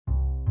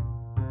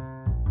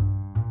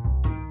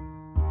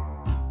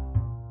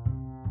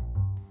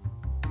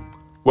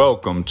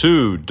Welcome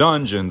to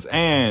Dungeons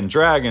and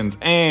Dragons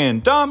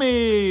and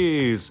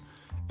Dummies,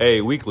 a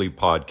weekly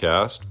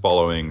podcast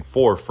following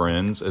four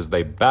friends as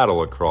they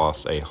battle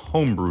across a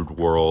homebrewed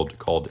world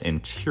called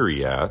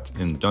Antiriath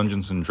in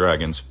Dungeons and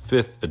Dragons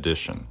 5th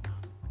edition.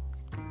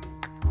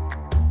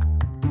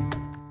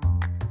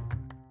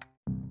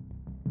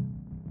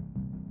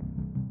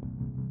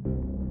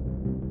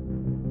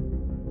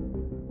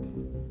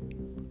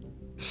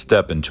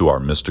 Step into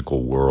our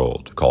mystical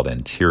world called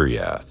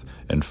Antiriath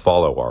and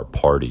follow our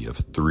party of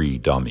three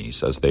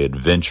dummies as they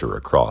adventure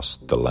across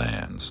the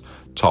lands.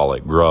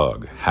 Talik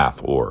Grug,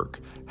 half-orc,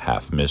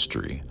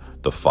 half-mystery,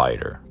 the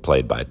fighter,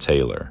 played by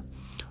Taylor.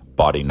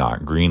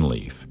 Bodyknock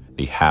Greenleaf,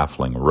 the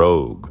halfling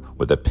rogue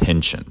with a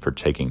penchant for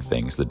taking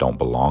things that don't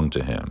belong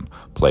to him,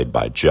 played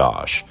by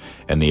Josh.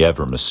 And the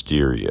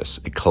ever-mysterious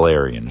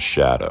Eclarian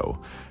Shadow,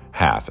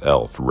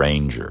 half-elf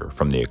ranger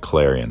from the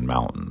Eclarian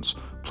Mountains,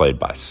 played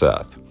by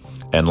Seth.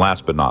 And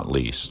last but not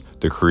least,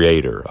 the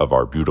creator of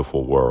our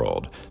beautiful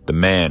world, the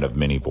man of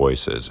many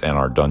voices, and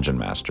our dungeon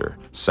master,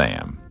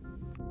 Sam.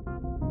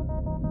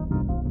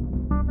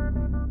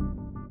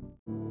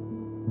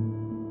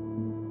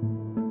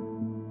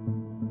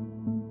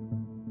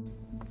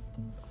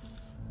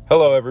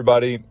 Hello,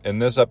 everybody. In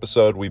this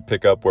episode, we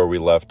pick up where we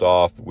left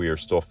off. We are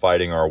still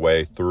fighting our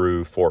way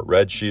through Fort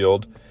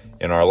Redshield.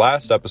 In our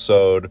last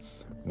episode,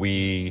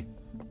 we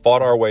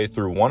fought our way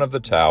through one of the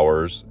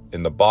towers.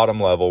 In the bottom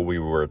level, we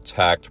were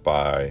attacked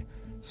by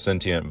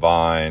sentient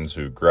vines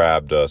who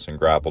grabbed us and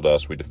grappled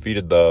us. We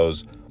defeated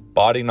those.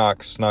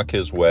 Bodyknock snuck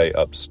his way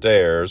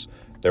upstairs.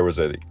 There was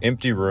an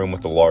empty room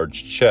with a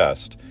large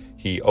chest.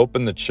 He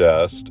opened the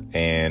chest,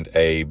 and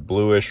a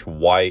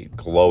bluish-white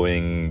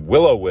glowing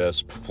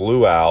will-o-wisp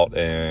flew out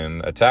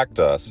and attacked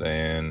us,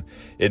 and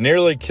it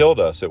nearly killed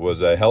us. It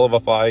was a hell of a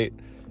fight.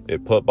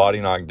 It put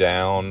Bodyknock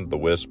down. The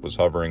wisp was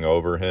hovering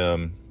over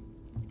him,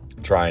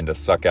 trying to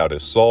suck out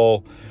his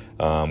soul.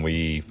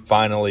 We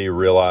finally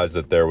realized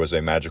that there was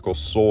a magical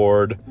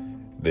sword,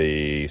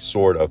 the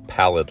Sword of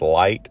Pallid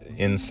Light,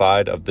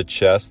 inside of the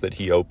chest that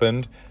he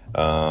opened.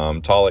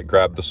 Talik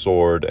grabbed the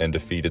sword and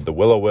defeated the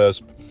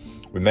will-o-wisp.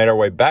 We made our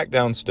way back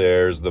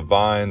downstairs. The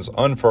vines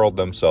unfurled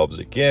themselves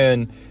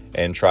again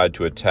and tried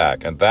to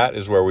attack. And that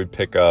is where we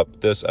pick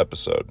up this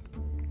episode.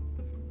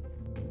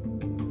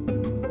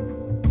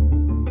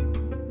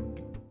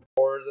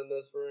 Doors in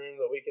this room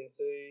that we can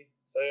see,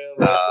 Sam?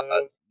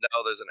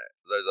 No,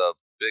 there's a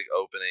big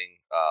opening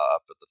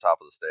up at the top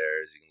of the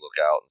stairs. You can look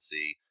out and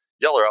see.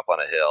 Y'all are up on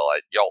a hill.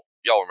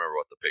 Y'all remember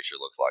what the picture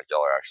looks like.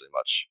 Y'all are actually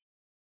much,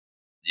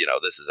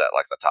 this is at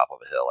like the top of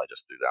a hill. I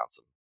just threw down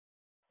some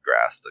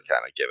grass to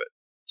kind of give it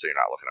so you're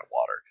not looking at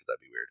water because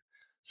that'd be weird.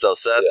 So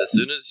Seth, As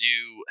soon as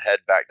you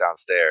head back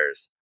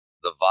downstairs,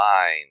 the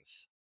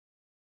vines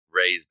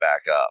raise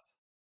back up.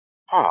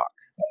 Fuck.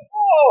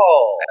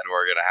 Oh. And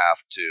we're gonna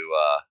have to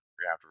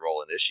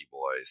roll an issue,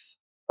 boys.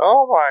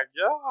 Oh my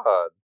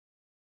god.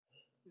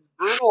 He's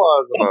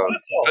brutalizing us.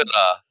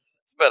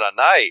 It's been a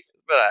night.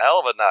 It's been a hell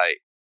of a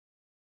night.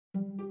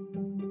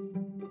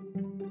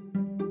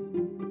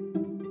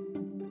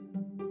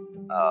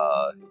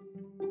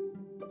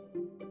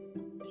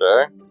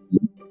 Okay.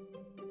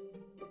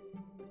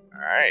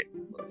 Alright.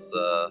 Let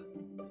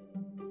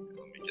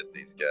me get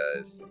these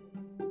guys.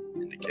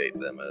 Indicate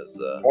them as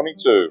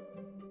 22.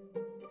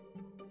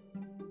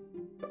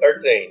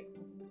 13.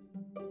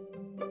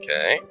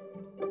 Okay.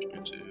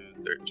 22,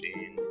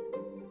 13.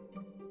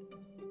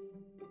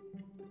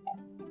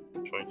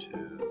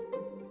 22,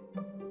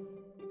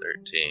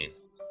 13.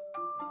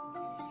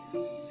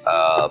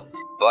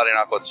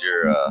 Bodyknock, what's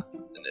your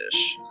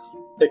inish?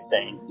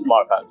 16.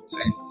 Modified 16.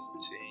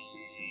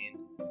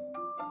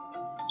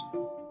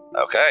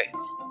 Okay.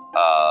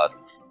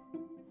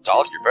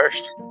 Talik, you're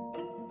first.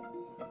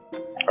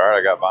 Alright,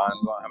 I got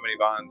vines on. How many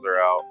vines are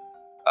out?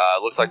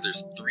 Looks like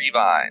there's 3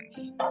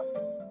 vines.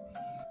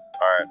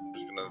 Alright, I'm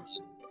just gonna...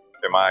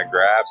 Am I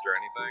grabbed or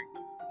anything?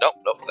 Nope,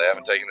 they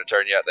haven't taken a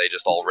turn yet. They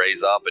just all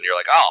raise up, and you're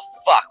like, oh,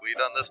 fuck, we've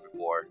done this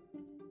before.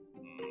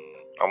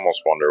 I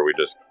almost wonder we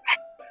just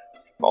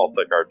all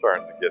take our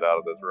turn to get out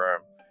of this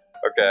room.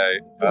 Okay.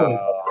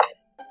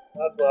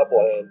 That's my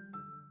plan.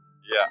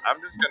 Yeah,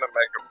 I'm just gonna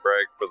make a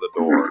break for the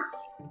door.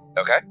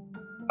 Okay.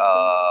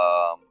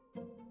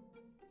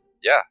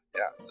 Yeah,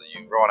 so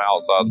you... Going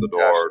outside the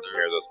door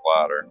near this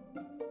ladder.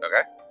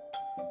 Okay.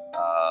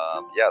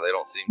 Yeah, they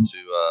don't seem to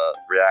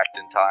react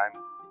in time.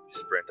 You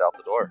sprint out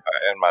the door.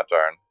 End my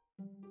turn.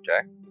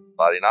 Okay.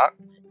 Bodyknock?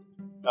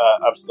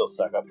 I'm still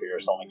stuck up here,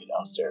 so I'm gonna get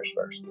downstairs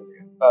first.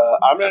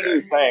 I'm gonna do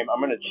the same. I'm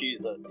gonna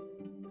cheese it.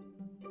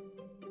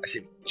 I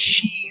said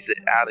cheese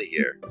it out of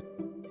here.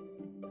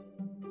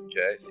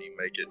 Okay, so you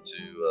make it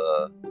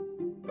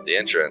to the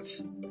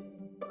entrance.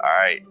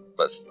 Alright,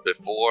 but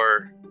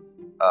before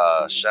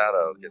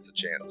Shadow gets a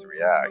chance to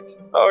react,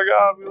 oh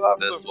god, we left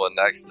this him. one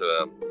next to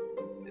him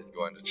is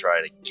going to try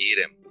to get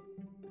him.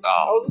 I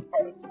was just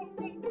trying to slip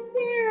down the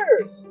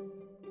stairs.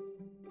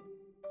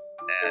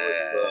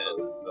 And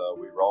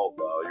we rolled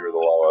though. You were the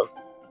lowest.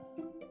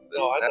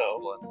 this next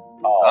one.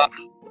 Oh,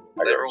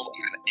 they rolled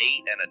an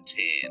 8 and a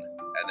 10.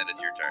 and then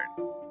it's your turn.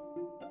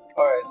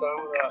 Alright, so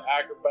I'm gonna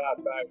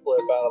acrobat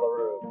backflip out of the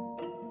room.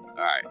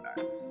 Alright.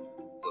 So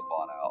flip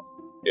on out.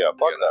 Yeah,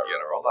 fuck that. You're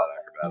gonna roll that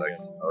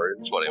acrobatics.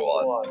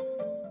 21.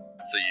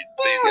 So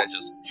these guys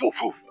just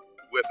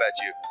whip at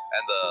you,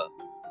 and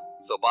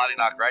so body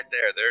knock right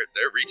there.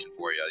 They're reaching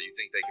for you. You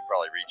think they could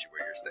probably reach you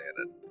where you're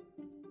standing?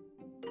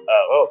 I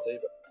don't see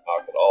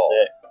knock at all.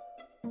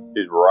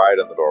 He's right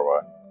in the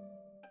doorway.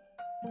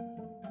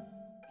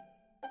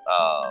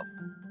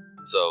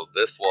 So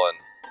this one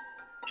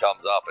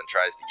comes up and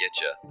tries to get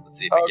you. Let's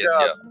see if it gets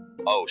you.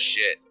 Oh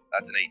shit,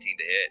 that's an 18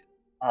 to hit.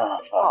 Oh,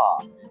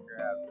 fuck. He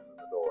grabs him in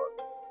the door.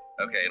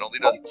 Okay, it only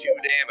does 2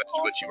 damage,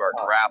 but you are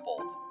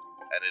grappled,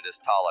 and it is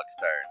Talek's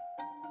turn.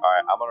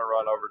 Alright, I'm gonna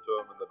run over to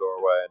him in the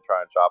doorway and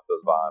try and chop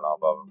this vine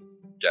off of him.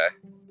 Okay.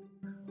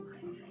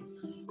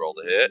 Roll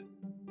the hit.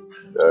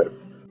 Okay.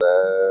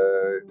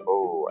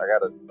 I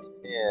got a 10.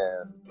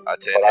 A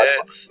 10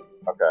 hits.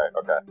 Okay.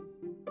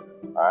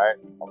 Alright,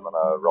 I'm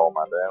gonna roll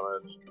my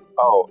damage.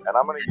 Oh, and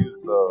I'm gonna use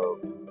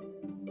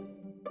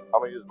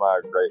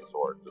my great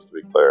sword, just to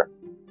be clear.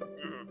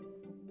 Mm-hmm.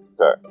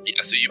 Okay.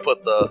 Yeah, so you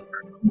put the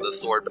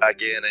sword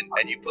back in,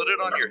 and you put it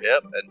on your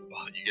hip, and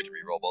you get to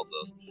reroll both of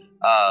those.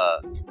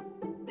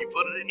 You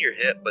put it in your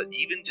hip, but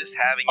even just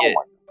having it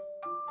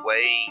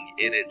laying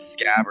in its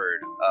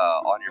scabbard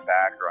on your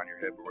back or on your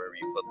hip or wherever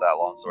you put that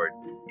longsword,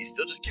 you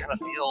still just kind of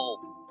feel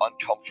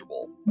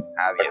uncomfortable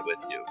having it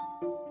with you.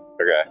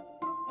 Okay.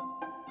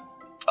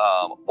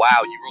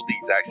 Wow, you rolled the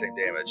exact same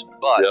damage,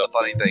 but the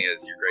funny thing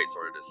is your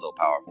greatsword is so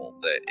powerful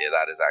that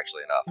that is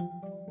actually enough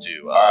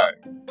to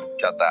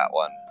cut that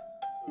one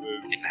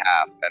in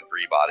half and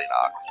free body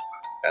knock.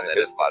 And then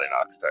it's body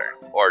knock's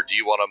turn. Or do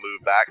you want to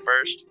move back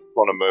first? I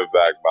want to move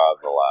back by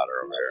the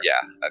ladder over here. Yeah,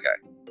 okay.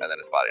 And then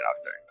it's body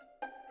knock's turn.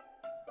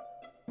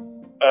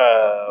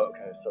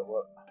 Okay, so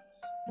what?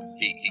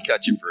 He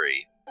cut you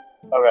free.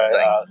 Okay,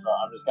 so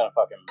I'm just gonna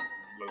fucking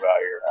move out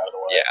here, out of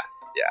the way.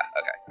 Yeah,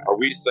 okay. Are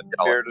we safe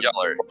here? Y'all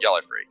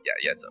are free.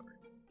 Yeah, it's over.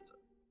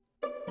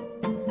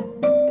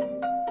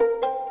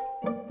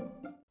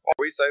 Are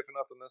we safe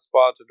enough in this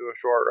spot to do a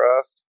short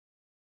rest?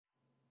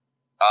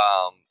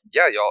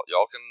 Yeah,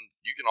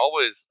 you can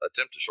always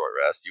attempt a short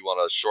rest. You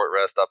want a short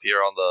rest up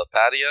here on the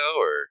patio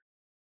or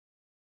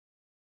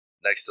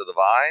next to the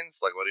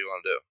vines? Like, what do you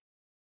want to do?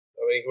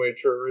 I mean, can we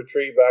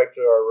retreat back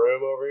to our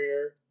room over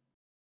here?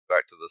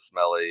 Back to the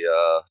smelly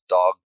wet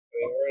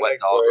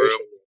wet dog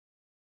room?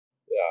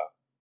 Yeah.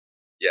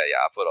 Yeah,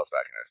 I put us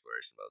back in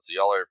exploration mode. So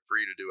y'all are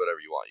free to do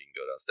whatever you want. You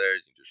can go downstairs,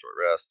 you can do a short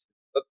rest.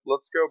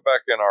 Let's go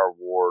back in our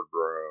ward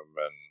room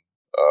and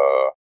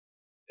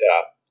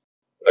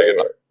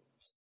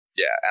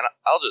Yeah, and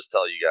I'll just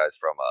tell you guys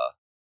from a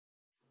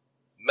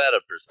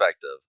meta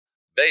perspective.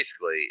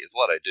 Basically, is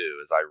what I do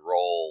is I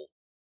roll,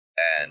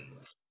 and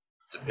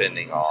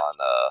depending on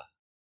the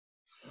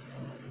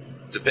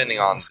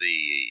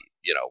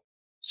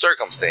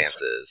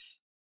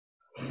circumstances,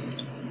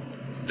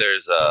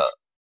 there's a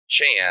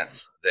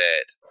chance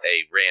that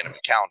a random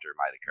encounter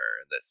might occur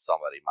and that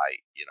somebody might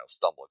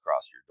stumble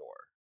across your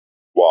door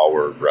while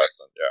we're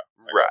resting. Yeah.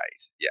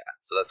 Right. Yeah.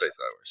 So that's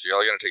basically how it works. So you're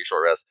all going to take a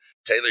short rest.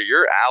 Taylor,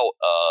 you're out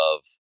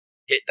of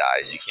hit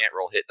dice. You can't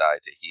roll hit die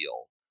to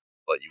heal,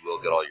 but you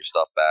will get all your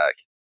stuff back.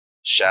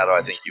 Shadow,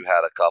 I think you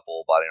had a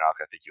couple. Body knock,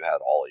 I think you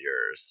had all of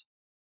yours.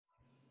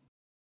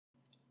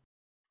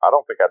 I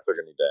don't think I took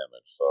any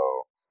damage,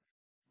 so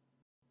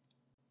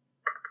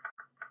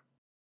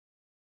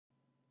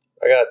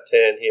I got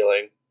 10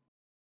 healing.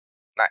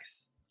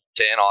 Nice.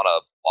 10 on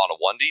a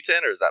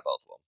 1d10, or is that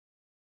both of them?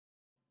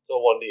 So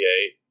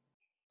 1d8.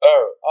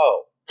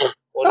 Oh.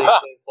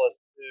 1d10 plus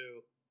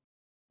 2.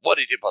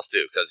 1d10 plus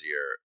 2, because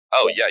you're...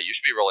 Oh, yeah, you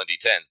should be rolling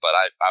d10s, but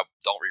I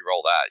don't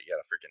re-roll that. You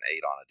got a freaking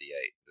 8 on a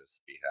d8.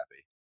 Just be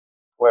happy.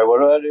 Wait,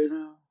 what do I do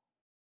now?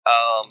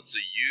 So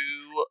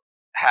you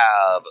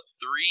have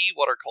 3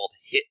 what are called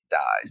hit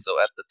die. So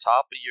at the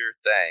top of your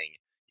thing,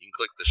 you can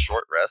click the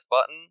short rest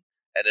button,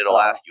 and it'll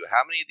ask you,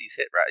 how many of these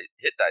hit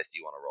dice do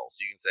you want to roll?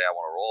 So you can say, I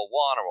want to roll a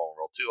 1, I want to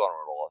roll a 2, I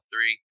want to roll a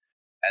 3,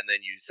 and then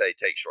you say,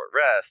 take short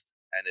rest,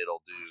 and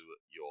it'll do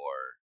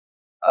your,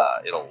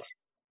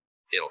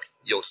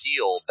 you'll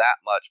heal that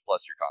much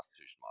plus your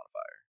Constitution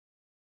modifier.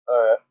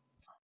 Alright.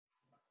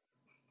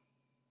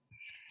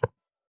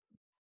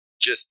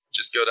 Just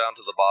go down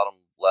to the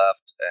bottom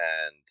left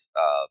and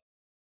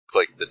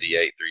click the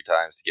D8 3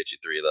 times to get you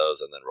 3 of those,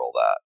 and then roll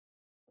that.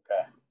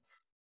 Okay.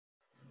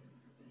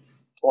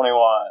 21.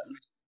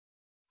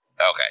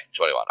 Okay,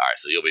 21. All right,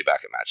 so you'll be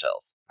back at match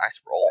health.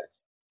 Nice roll.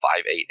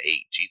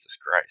 588. Jesus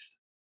Christ.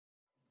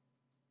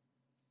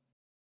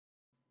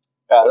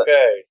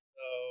 Okay,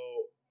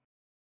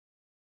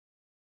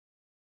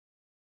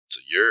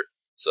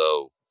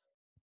 So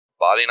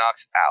Body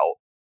Knock's out.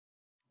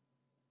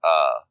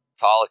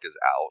 Talek is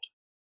out.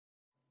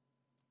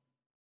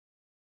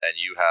 And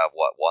you have,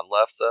 what, 1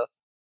 left, Seth?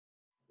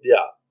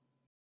 Yeah.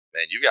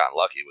 Man, you've gotten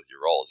lucky with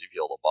your rolls. You've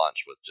healed a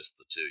bunch with just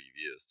the 2 you've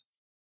used.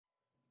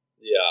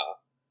 Yeah.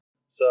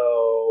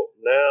 So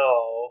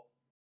now...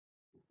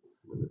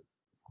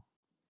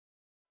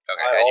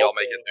 Okay, And y'all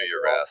make it through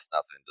your rest.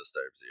 Nothing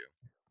disturbs you.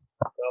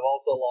 I've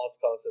also lost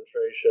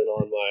concentration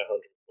on my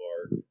 100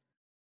 mark.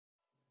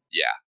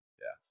 Yeah.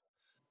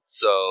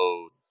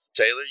 So,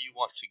 Taylor, you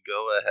want to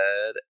go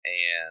ahead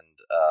and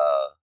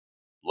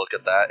look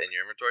at that in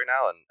your inventory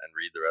now and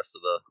read the rest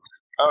of the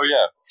Oh,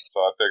 yeah. So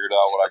I figured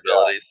out what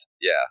abilities? I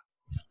got. Yeah.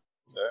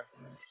 Okay.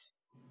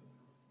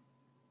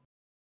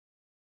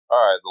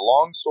 Alright, the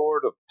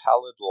Longsword of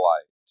Pallid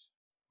Light.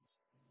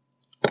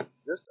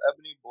 This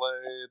ebony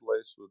blade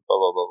laced with blah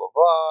blah blah blah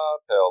blah.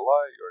 Pale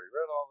light, you already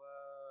read all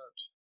that.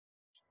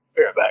 Be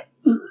right back.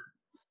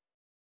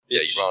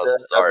 Yeah, you want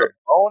to start. As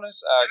a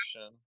bonus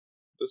action,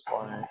 this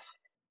line.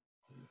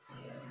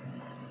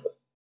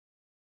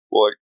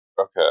 Well,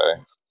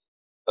 okay.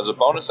 As a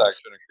bonus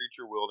action, a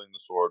creature wielding the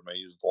sword may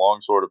use the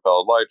Longsword of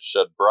Pallid Light to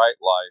shed bright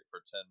light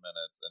for 10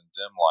 minutes and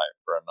dim light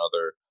for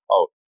another.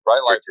 Oh,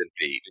 bright light for 10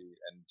 feet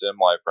and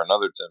dim light for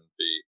another 10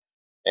 feet,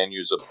 and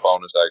use a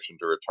bonus action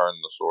to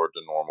return the sword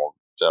to normal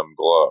dim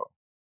glow.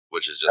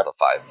 Which is just a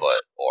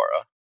 5-foot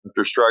aura.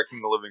 After striking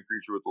the living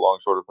creature with the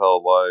Longsword of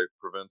Pallid Light,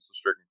 prevents the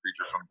stricken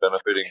creature from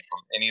benefiting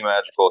from any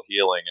magical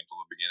healing until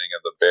the beginning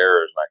of the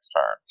bearer's next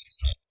turn.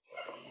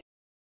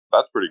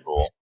 That's pretty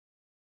cool.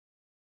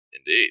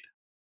 Indeed.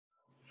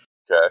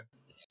 Okay.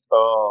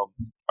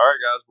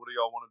 Alright, guys, what do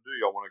y'all want to do?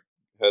 Y'all want to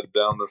head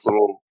down this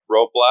little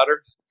rope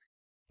ladder?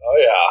 Oh,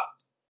 yeah.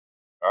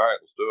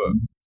 Alright, let's do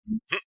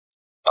it.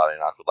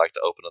 Knock would like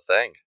to open a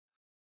thing.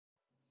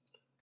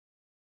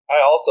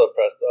 I also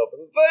pressed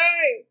open the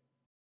thing!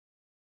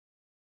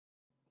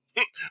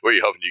 Were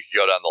you hoping you could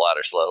go down the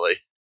ladder slowly?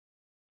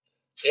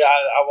 Yeah,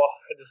 I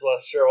just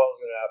wasn't sure what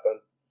was going to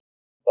happen.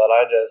 But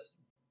I just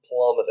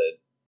plummeted.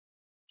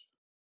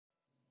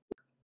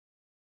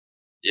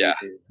 Yeah.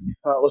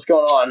 What's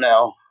going on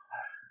now?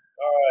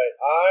 Alright,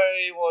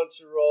 I want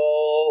to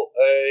roll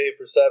a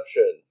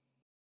perception.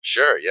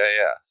 Sure,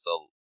 yeah.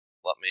 So,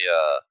 let me,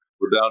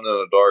 We're down in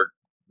a dark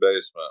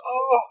basement.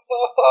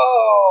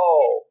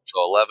 Oh!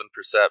 So 11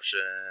 perception.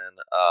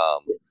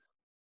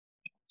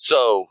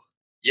 So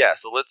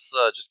let's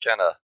just kind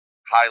of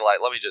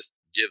highlight. Let me just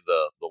give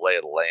the lay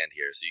of the land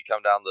here. So you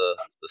come down the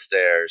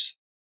stairs.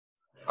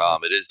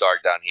 It is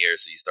dark down here,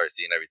 so you start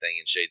seeing everything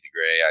in shades of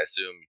gray. I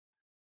assume,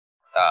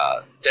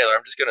 Taylor,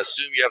 I'm just going to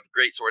assume you have the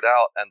greatsword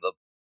out and the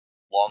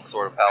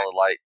Longsword of Pallid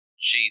Light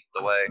sheathed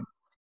away.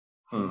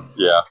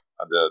 Yeah,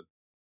 I did.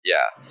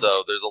 Yeah,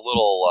 so there's a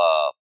little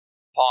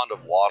pond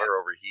of water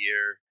over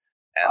here,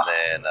 and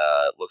then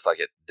it looks like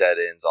it dead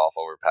ends off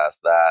over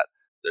past that.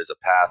 There's a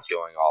path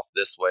going off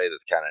this way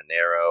that's kind of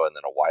narrow, and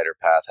then a wider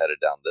path headed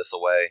down this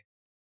way.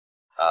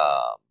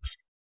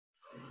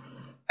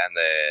 And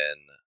then,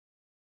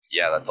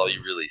 yeah, that's all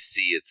you really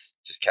see. It's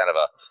just kind of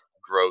a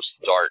gross,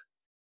 dark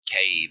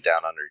cave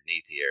down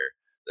underneath here.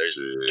 There's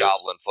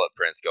goblin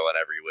footprints going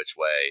every which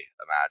way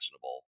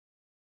imaginable.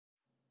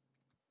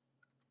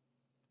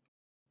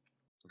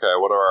 Okay,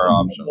 what are our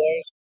options?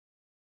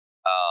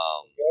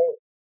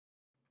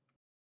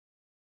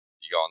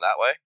 You going that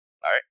way?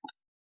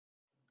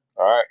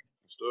 Alright,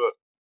 let's do it.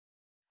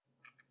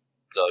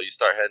 So you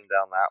start heading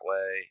down that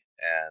way,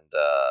 and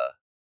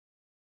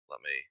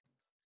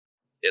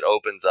it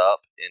opens up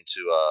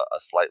into a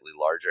slightly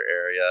larger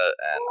area,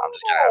 and I'm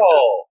just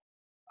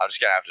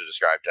gonna have to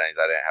describe things.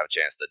 I didn't have a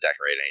chance to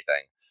decorate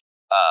anything.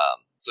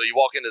 So you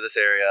walk into this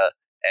area,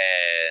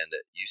 and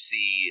you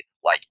see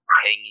like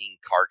hanging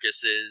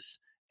carcasses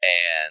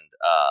and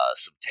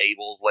some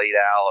tables laid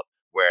out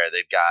where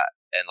they've got,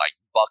 and like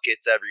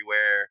buckets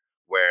everywhere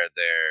where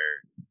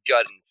they're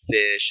gutting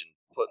fish and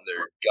putting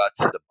their guts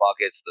into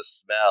buckets. The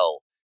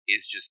smell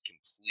is just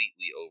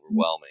completely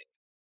overwhelming.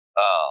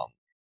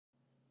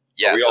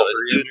 Yeah,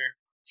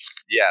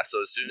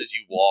 so as soon as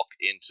you walk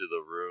into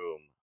the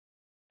room,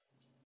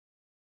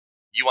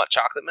 you want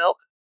chocolate milk?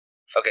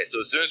 Okay, so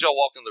as soon as y'all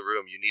walk in the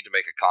room, you need to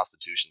make a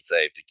Constitution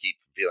save to keep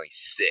from feeling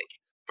sick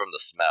from the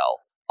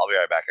smell. I'll be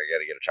right back. I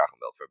gotta get a chocolate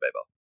milk for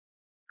Bebo.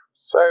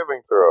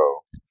 Saving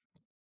throw.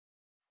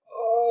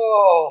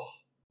 Oh,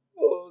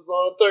 it was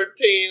on a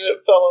 13.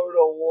 It fell over to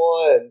a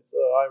 1, so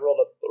I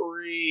rolled a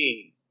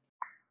 3.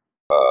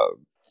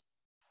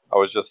 I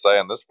was just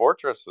saying, this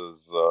fortress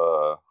is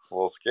a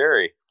little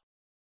scary.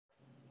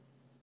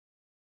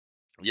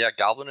 Yeah,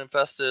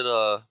 goblin-infested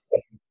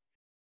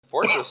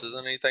fortress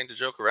isn't anything to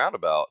joke around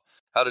about.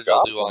 How did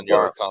y'all do on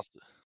your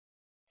Constitution?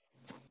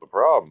 The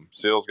problem.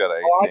 Seal's got an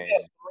 18. Oh, I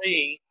got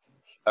 3.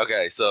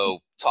 Okay, so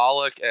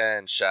Talik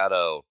and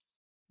Shadow,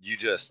 you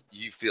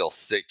feel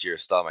sick to your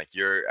stomach.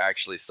 You're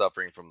actually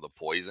suffering from the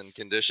poison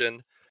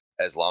condition.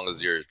 As long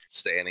as you're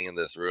standing in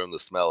this room, the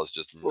smell is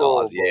just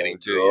nauseating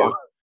to you.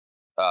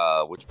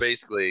 Which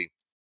basically,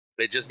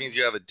 it just means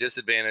you have a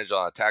disadvantage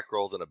on attack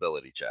rolls and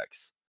ability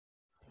checks.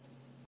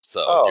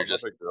 So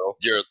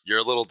you're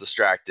a little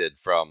distracted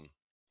from.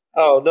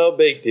 Oh, no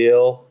big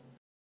deal.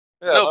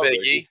 Yeah, no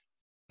biggie.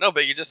 No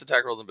biggie, just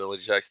attack rolls and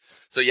ability checks.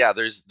 So yeah,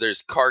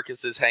 there's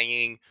carcasses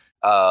hanging.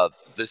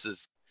 This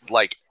is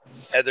like,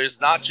 and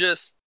there's not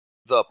just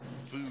the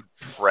food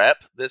prep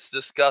that's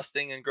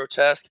disgusting and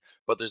grotesque,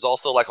 but there's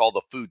also like all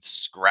the food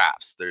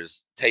scraps.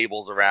 There's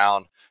tables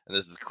around, and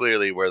this is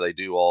clearly where they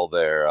do all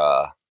their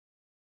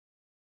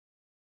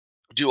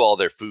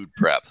food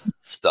prep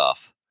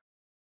stuff,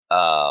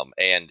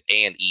 and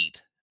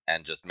eat,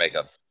 and just make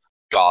a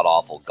god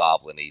awful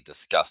goblin-y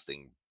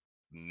disgusting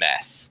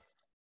mess.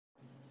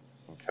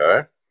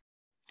 Okay.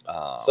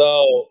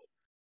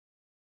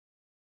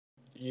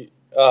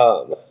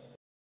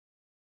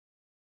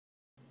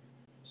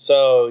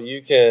 So,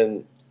 you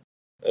can.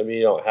 I mean,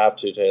 you don't have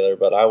to, Taylor,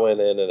 but I went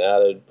in and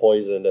added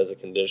poison as a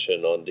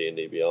condition on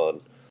D&D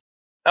Beyond.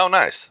 Oh,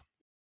 nice.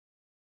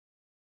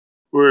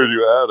 Where did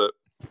you add it?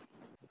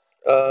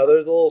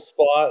 There's a little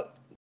spot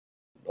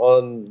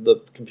on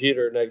the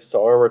computer next to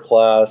armor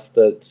class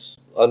that's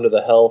under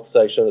the health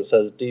section that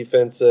says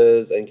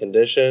defenses and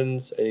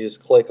conditions, and you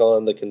just click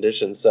on the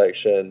conditions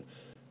section,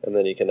 and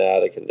then you can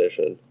add a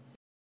condition.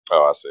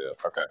 Oh, I see it.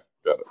 Okay,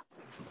 got it.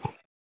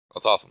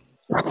 That's awesome.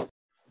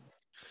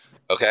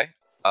 Okay.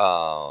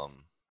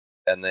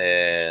 And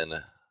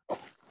then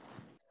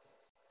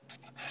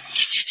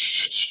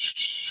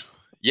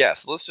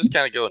yes, let's just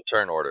kind of go in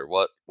turn order.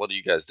 What are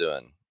you guys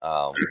doing?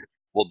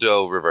 We'll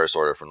do reverse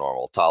order from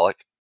normal.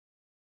 Talik.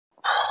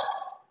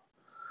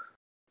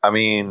 I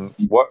mean,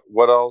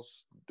 what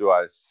else do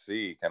I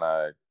see? Can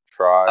I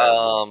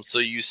try? So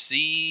you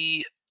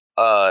see,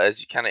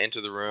 as you kind of enter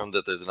the room,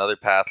 that there's another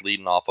path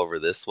leading off over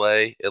this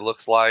way. It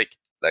looks like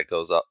that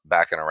goes up,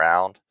 back and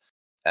around,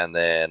 and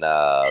then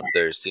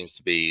there seems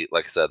to be,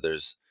 like I said,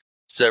 there's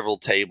several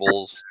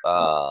tables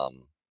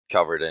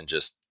covered in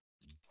just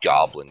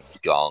goblin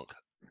gunk,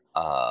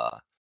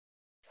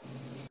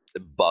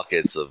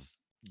 buckets of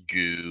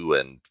goo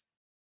and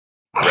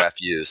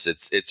refuse.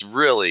 It's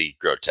really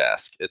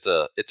grotesque. It's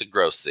a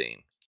gross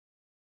scene.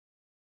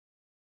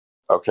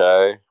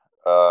 Okay.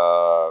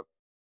 I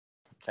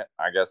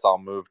guess I'll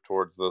move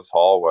towards this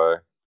hallway.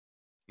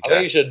 I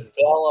think you should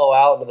bellow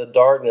out into the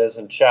darkness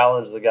and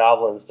challenge the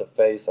goblins to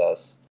face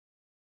us.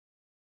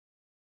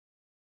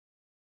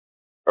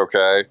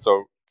 Okay,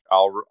 so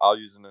I'll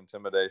use an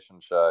intimidation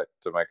check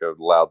to make a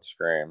loud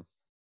scream.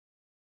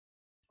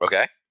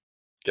 Okay,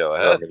 go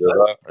ahead. Let me do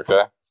that.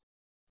 Okay.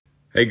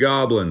 Hey,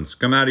 goblins,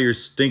 come out of your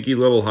stinky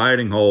little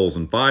hiding holes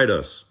and fight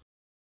us.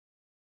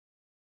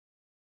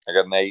 I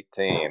got an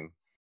 18.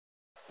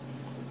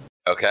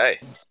 Okay.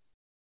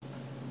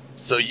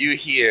 So you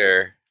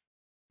hear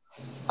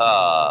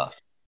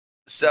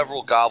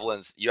several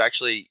goblins. You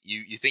actually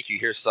you think you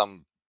hear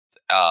some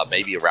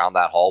maybe around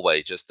that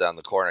hallway just down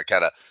the corner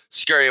kind of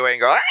scurry away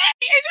and go,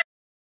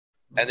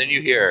 and then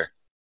you hear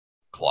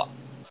clop,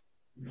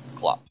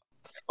 clop.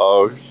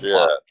 Oh shit.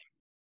 Clop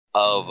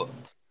of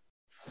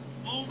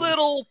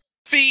little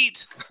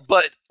feet,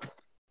 but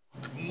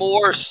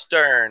more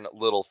stern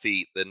little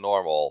feet than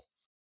normal,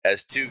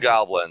 as two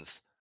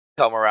goblins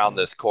come around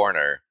this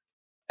corner.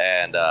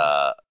 And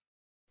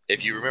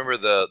if you remember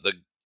the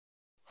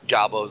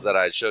gobos that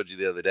I showed you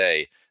the other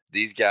day,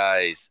 these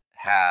guys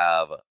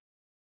have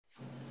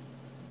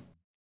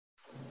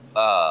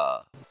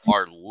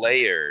are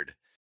layered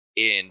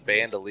in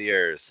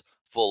bandoliers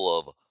full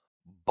of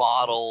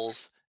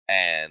bottles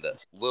and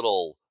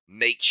little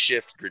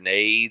makeshift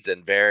grenades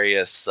and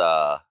various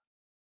oh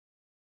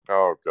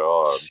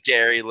god,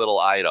 scary little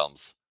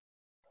items.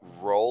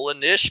 Roll a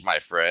niche, my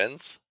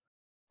friends.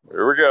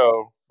 Here we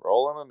go.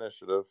 Roll an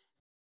initiative.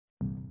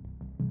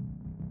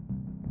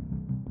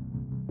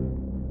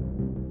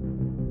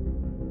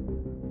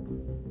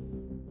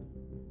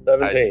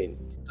 $17. I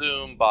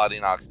assume Body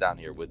Knock's down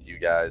here with you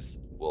guys.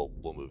 We'll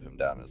move him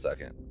down in a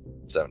second.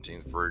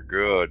 17's pretty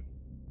good.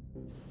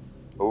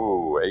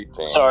 Ooh,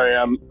 18. Sorry,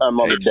 I'm on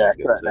the 18's deck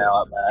good right too.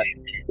 now. I'm at,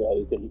 so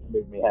you can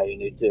move me how you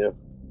need to.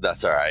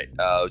 That's all right.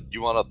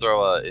 You want to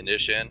throw a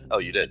niche in? Oh,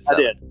 you did. I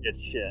 7. did.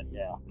 It's shit.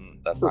 Yeah.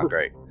 That's not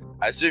great.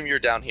 I assume you're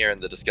down here in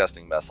the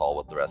disgusting mess hall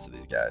with the rest of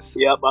these guys.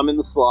 Yep, I'm in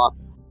the slop.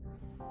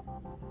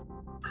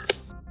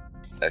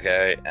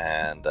 Okay,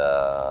 and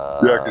yeah,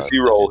 because he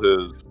rolled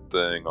his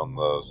thing on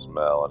the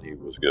smell and he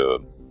was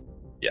good.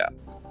 Yeah.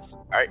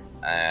 Alright,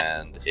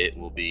 and it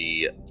will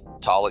be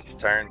Talik's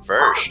turn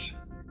first.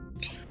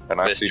 And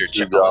I Mr. see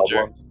two Challenger.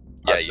 goblins.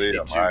 Yeah, I you see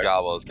them, two right?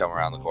 gobos come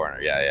around the corner.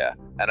 Yeah.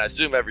 And I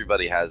assume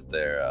everybody has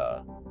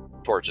their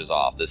torches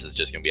off. This is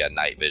just gonna be a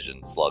night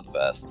vision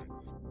slugfest.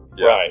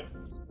 Yeah. Right.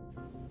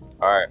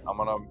 All right, I'm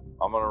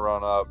gonna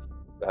run up,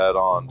 head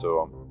on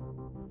to him.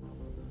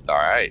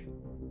 Alright.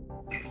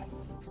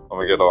 Let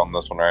me get on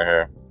this one right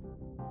here.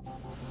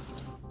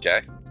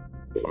 Okay.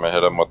 I'm gonna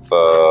hit him with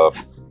the.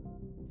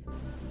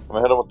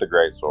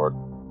 Great sword.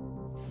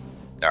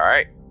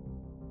 Alright.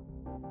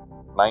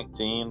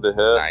 19 to hit.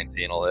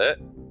 19 will hit.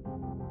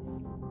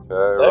 Okay,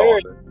 There roll you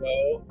it.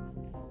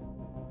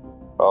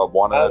 go.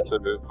 One out of two.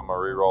 So I'm gonna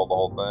re-roll the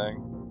whole thing.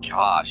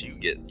 Gosh, you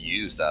get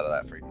used out of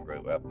that freaking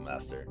great weapon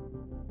master.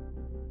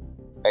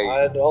 8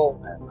 I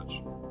don't.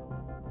 damage.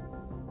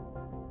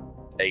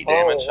 8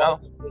 damage, huh?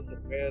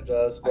 Disadvantage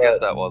us, I guess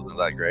but that wasn't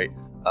that great.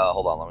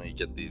 Hold on, let me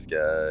get these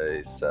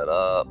guys set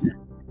up.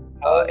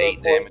 how is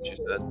 8 that damage, you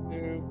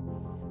poison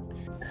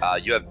said?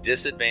 You have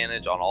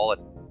disadvantage on all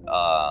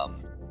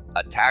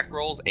attack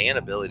rolls and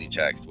ability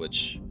checks,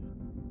 which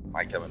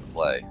might come into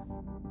play.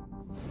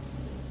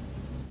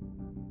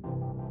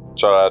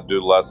 Should I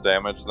do less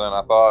damage than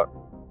I thought?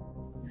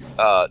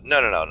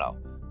 No.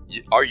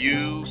 Are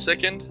you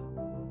sickened?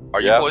 Are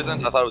you Yeah.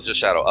 poisoned? I thought it was just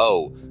shadow.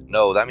 Oh,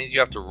 no, that means you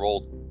have to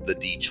roll the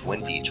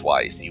d20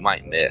 twice. You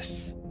might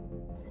miss.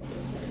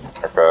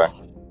 Okay.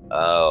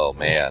 Oh,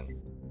 man.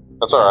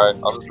 That's alright.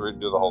 I'll just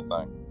redo the whole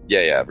thing.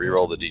 Yeah,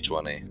 reroll the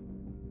d20.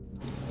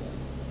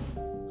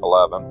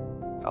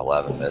 11.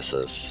 11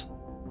 misses.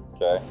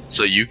 Okay.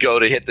 So you go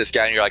to hit this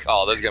guy and you're like,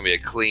 oh, there's going to be a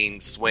clean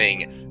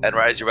swing. And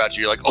right as you're about to,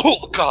 you're like,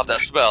 oh, God,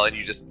 that smell. And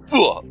you just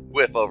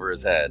whiff over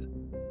his head.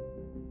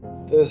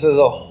 This is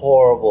a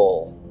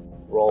horrible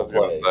I role was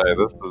gonna play. say,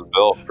 this is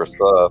built for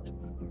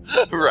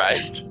Seth.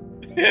 Right.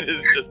 It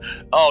is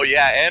just, oh,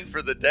 yeah, and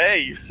for the day,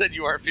 you said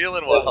you weren't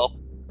feeling well.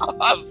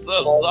 I'm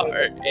so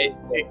sorry.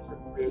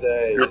 For 2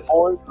 days. You're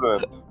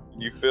poisoned.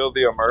 You feel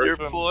the immersion?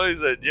 You're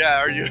poisoned.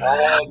 Yeah, are you?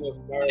 I'm You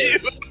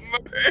immersed.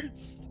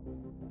 immersed.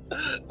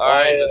 Alright,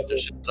 I am Mr.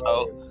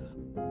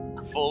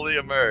 Shadow. Fully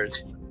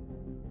immersed.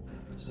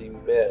 She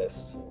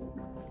missed.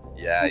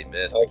 Yeah, he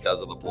missed Okay.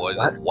 because of the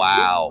poison.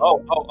 Wow.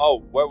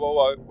 Oh,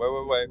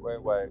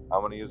 wait.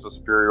 I'm gonna use the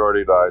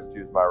superiority dice to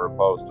use my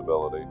riposte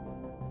ability.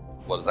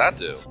 What does that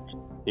do?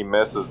 He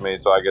misses me,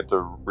 so I get to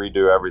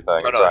redo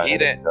everything. Oh, no, he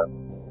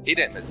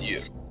didn't miss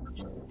you.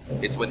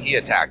 It's when he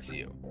attacks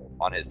you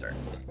on his turn.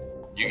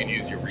 You can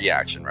use your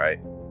reaction, right?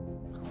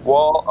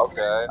 Well,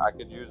 okay, I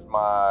could use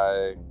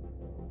my...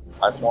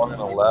 I swung an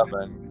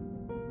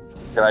 11.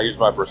 Can I use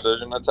my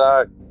precision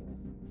attack?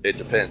 It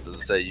depends. Does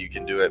it say you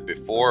can do it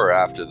before or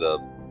after the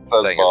It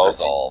says thing both. is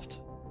resolved?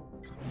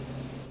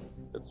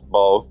 It's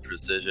both.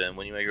 Precision.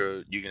 When you make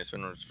you can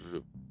spend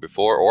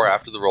before or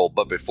after the roll,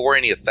 but before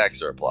any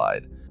effects are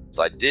applied.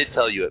 So I did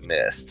tell you it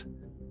missed.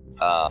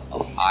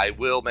 I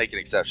will make an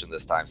exception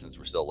this time since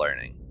we're still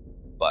learning.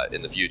 But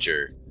in the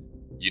future,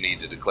 you need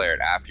to declare it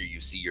after you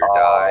see your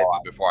die,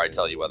 but before I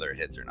tell you whether it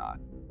hits or not.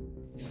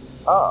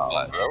 Oh,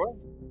 But- really?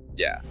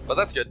 Yeah, but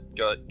that's good.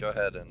 Go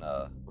ahead and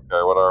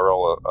Okay, what do I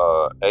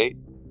roll? 8?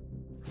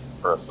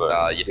 Or a 6?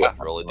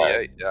 roll a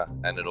d8. Yeah,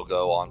 and it'll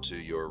go on to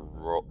your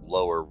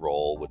lower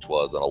roll, which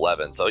was an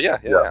 11. So yeah.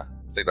 I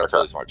think that's a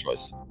really smart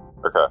choice.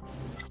 Okay.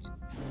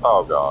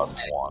 Oh, God.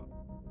 1.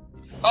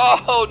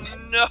 Oh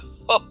no!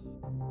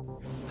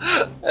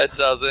 It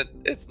doesn't.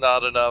 It's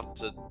not enough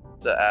to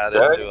add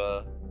Okay.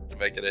 it to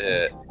make it a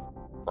hit.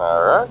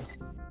 Alright.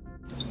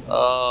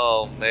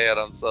 Oh man,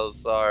 I'm so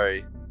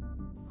sorry.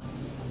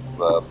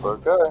 That's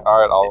okay.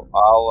 Alright,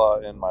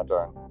 I'll end my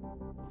turn.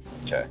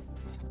 Okay.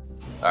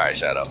 All right,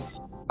 Shadow.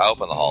 I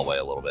open the hallway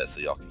a little bit so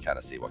y'all can kind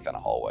of see what kind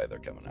of hallway they're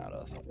coming out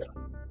of.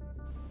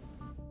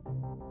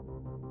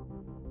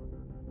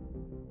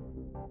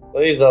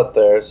 Well, he's up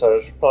there, so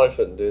I probably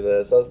shouldn't do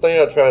this. I was thinking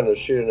of trying to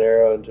shoot an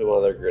arrow into one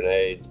of their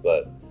grenades,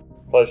 but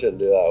probably shouldn't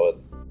do that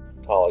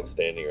with Talik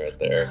standing right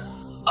there.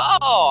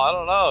 Oh, I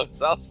don't know. It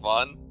sounds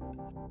fun.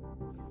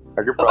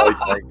 I could probably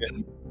tank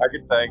it. I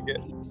could tank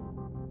it.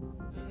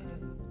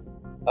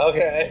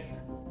 Okay.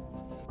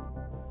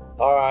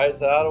 Alright,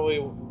 so how do we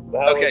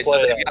Okay, so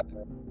play they've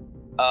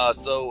that?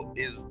 so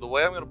is the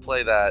way I'm going to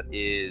play that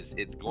is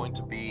it's going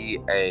to be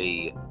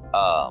a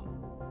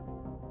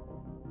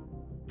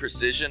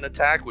precision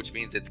attack, which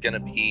means it's going to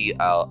be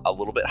a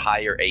little bit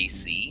higher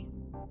AC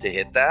to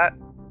hit that.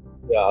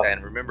 Yeah.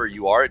 And remember,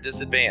 you are at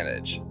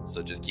disadvantage,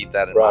 so just keep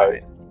that in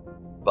Right. mind.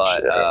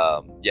 But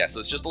Sure. yeah, so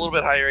it's just a little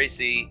bit higher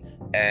AC,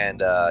 and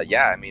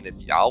yeah, I mean, if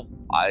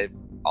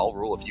I'll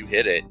rule if you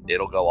hit it,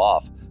 it'll go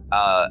off.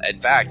 In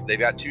fact, they've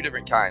got two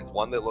different kinds.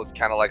 One that looks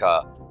kind of like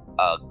a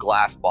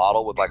glass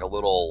bottle with like a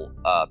little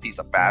piece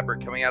of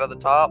fabric coming out of the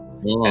top,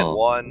 and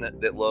one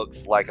that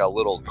looks like a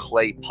little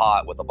clay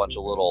pot with a bunch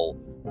of little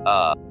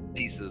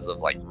pieces of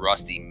like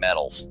rusty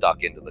metal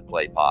stuck into the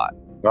clay pot.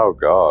 Oh,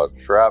 God.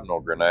 Shrapnel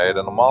grenade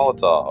and a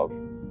Molotov.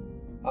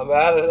 I'm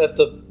at it at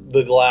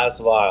the glass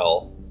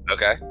vial.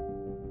 Okay.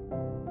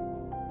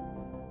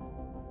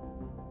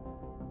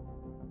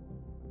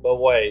 But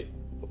wait,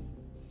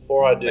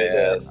 before I do Man.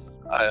 this,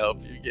 I hope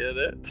you get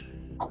it.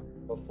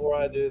 Before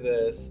I do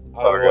this,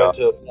 I'm Oh, going God.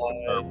 to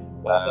apply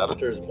my Bad.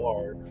 Hunter's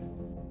Mark.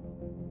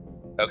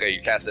 Okay,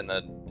 you're casting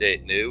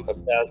it new.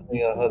 I'm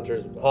casting a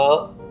Hunter's...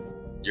 Huh?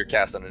 You're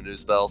casting a new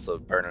spell, so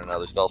burn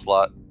another spell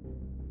slot.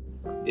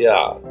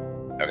 Yeah.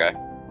 Okay.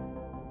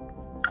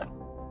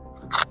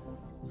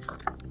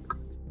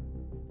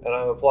 And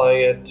I'm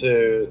applying it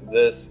to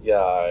this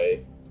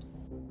guy.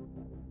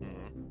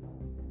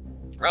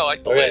 I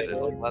like the Okay.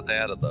 lasers. I'm glad they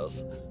added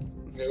those.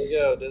 Here we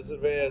go.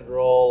 Disadvantage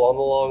roll on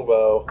the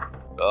longbow.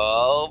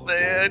 Oh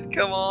man,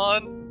 come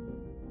on.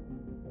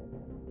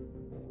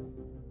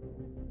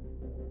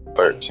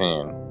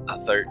 13. A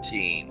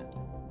 13.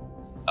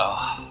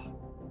 Oh,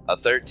 a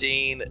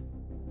 13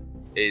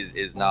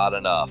 is not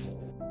enough.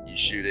 You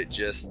shoot it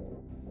just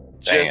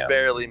Damn.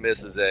 barely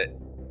misses it,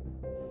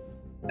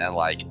 and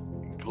like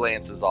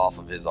glances off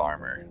of his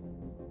armor.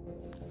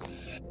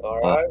 All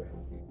right.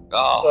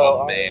 Oh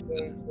so man. I'm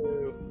going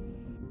to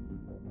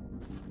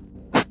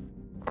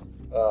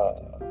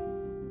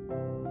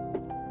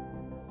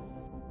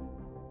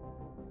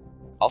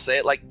I'll say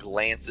it like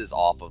glances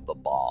off of the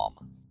bomb,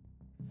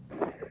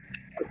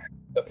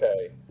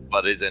 Okay.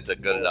 but isn't a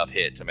good enough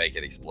hit to make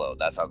it explode.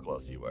 That's how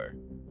close you were.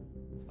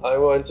 I'm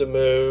going to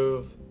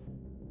move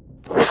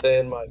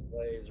within my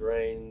glaive's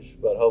range,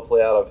 but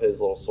hopefully out of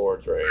his little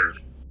sword's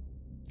range.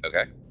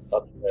 Okay.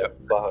 Up there,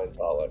 behind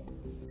Talek.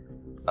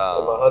 And my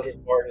Um, hunter's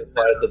mark is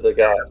tied to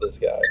this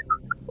guy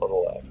on the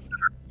left.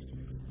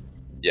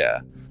 yeah.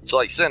 So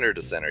like center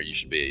to center, you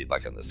should be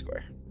like in this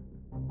square.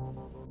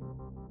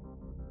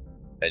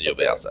 And you'll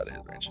be outside of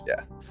his range.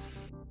 Yeah.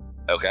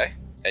 Okay.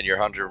 And your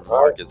hunter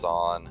mark is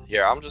on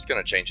here. I'm just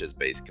gonna change his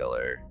base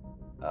color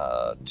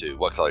to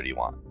what color do you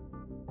want?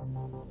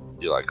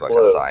 You like Blue.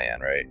 a cyan,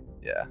 right?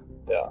 Yeah.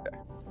 Yeah. Okay.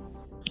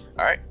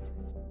 Alright.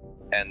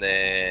 And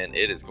then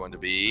it is going to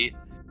be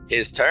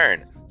his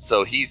turn.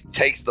 So he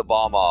takes the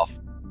bomb off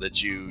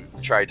that you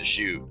tried to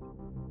shoot.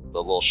 The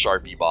little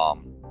Sharpie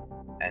bomb.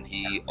 And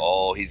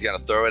he's gonna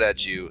throw it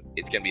at you.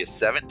 It's gonna be a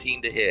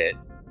 17 to hit.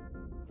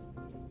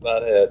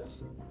 That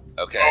hits.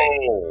 Okay.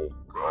 Oh,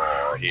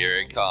 God. Here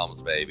it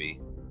comes, baby.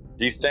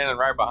 He's standing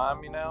right behind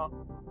me now?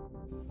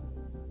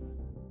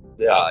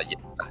 Yeah.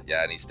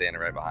 Yeah, and he's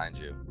standing right behind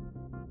you.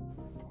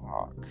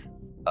 Fuck.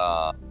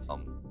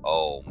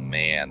 Oh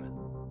man.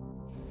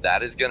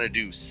 That is gonna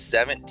do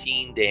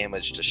 17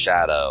 damage to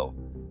Shadow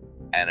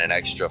and an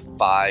extra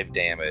 5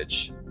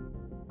 damage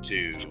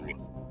to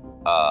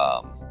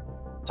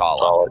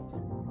Tala.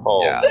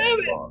 Oh, Yeah.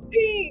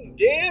 17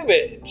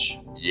 damage!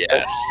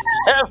 Yes.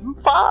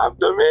 5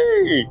 to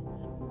me!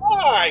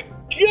 My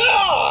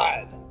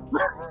God!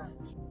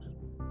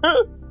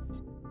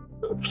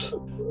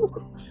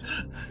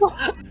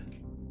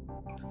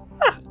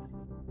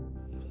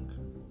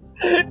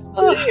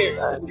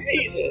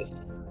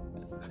 Jesus!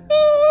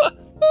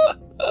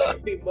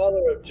 Happy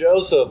mother of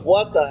Joseph,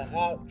 what the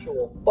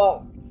actual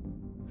fuck?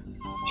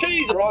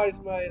 Jesus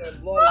Christ, mate, I'm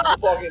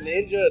bloody fucking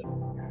injured.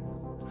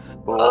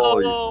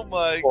 Oh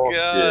my God.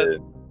 Yeah.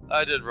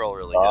 I did roll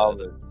really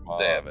good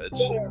damage.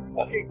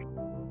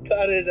 Fucking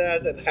cut his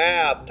ass in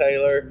half,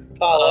 Taylor.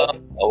 Cut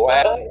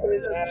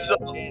his ass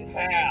in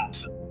half.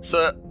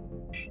 So,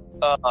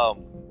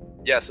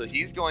 yeah, so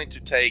he's going to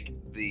take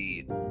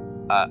the,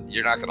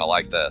 you're not going to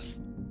like this.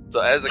 So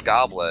as a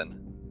goblin,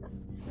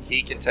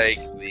 he can take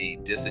the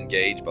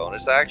disengage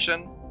bonus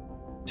action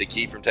to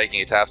keep from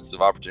taking attacks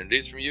of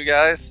opportunities from you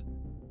guys.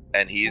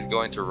 And he's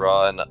going to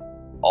run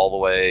all the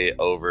way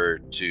over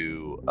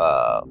to,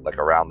 like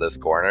around this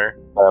corner.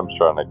 I'm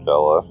trying to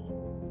kill us.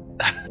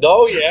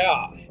 Oh,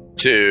 yeah.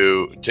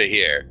 To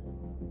here.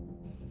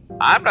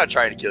 I'm not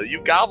trying to kill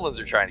you. Goblins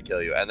are trying to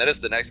kill you. And then it's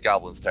the next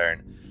goblin's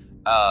turn.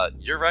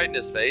 You're right in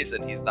his face,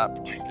 and he's not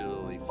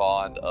particularly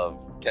fond of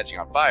catching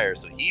on fire,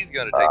 so he's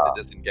going to take the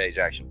disengage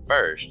action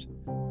first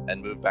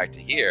and move back to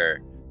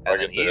here. And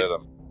then he's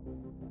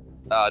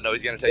no,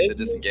 he's going to take the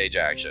disengage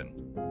action.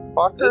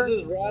 Fucker. This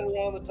is right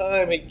around the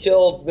time he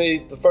killed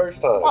me the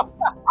first time.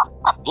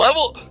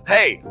 Level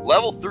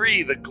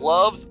 3. The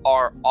gloves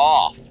are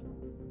off.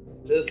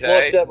 Just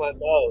looked at my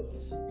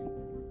notes.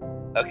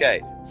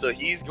 Okay, so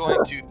he's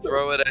going to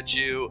throw it at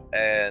you,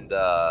 and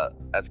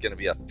that's going to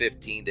be a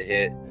 15 to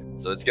hit.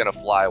 So it's going to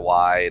fly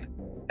wide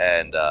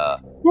and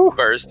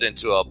burst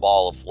into a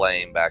ball of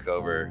flame back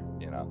over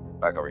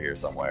here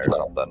somewhere or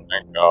something.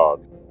 Thank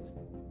God.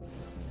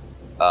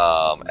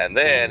 And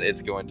then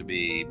it's going to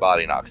be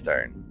Body Knock's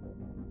turn.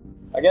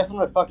 I guess I'm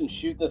gonna fucking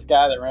shoot this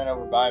guy that ran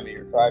over by me,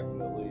 or try to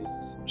at least.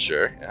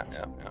 Sure, yeah.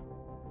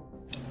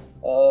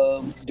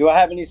 Do I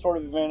have any sort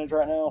of advantage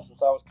right now,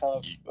 since I was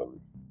kind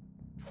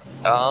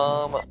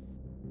of...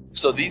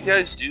 So these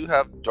guys do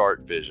have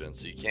dark vision,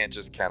 so you can't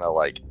just kind of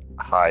like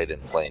hide in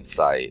plain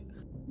sight.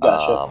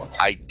 Gotcha.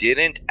 I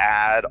didn't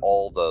add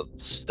all the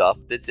stuff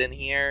that's in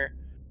here.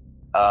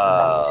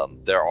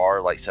 There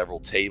are like several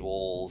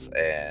tables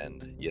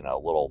and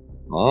little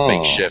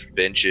makeshift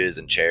benches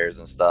and chairs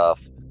and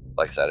stuff.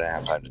 Like I said, I didn't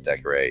have time to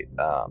decorate.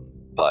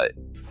 But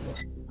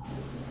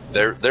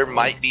there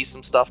might be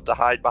some stuff to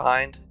hide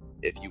behind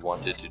if you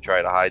wanted to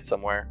try to hide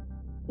somewhere.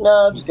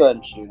 No, just go ahead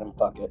and shoot him.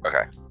 Fuck it.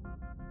 Okay.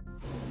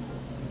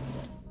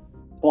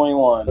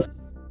 21.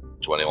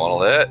 21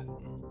 will hit.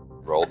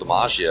 Roll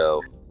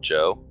DiMaggio,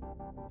 Joe.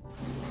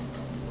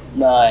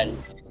 9.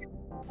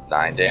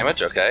 9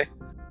 damage, okay.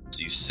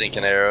 So you sink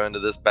an arrow into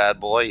this bad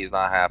boy. He's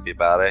not happy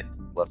about it.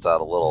 Lets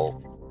out a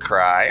little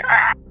cry.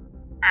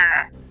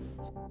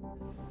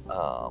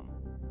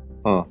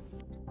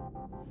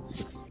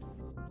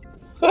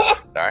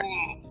 Alright.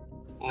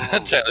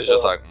 Taylor's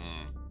just like,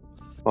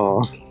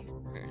 Would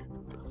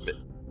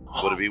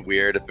it be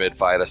weird if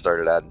mid-fight I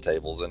started adding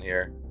tables in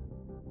here?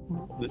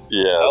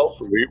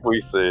 Yes,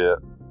 we see it.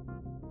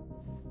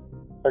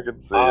 I can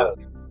see it.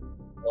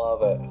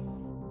 Love it.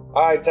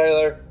 Alright,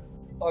 Taylor.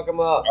 Fuck him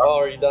up. Oh,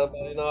 are you done,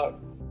 Body Knock?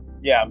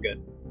 Yeah, I'm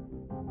good.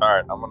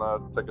 Alright, I'm gonna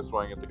take a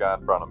swing at the guy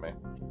in front of me.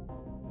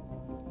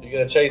 You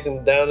gonna chase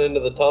him down into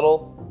the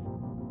tunnel?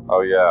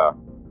 Oh, yeah.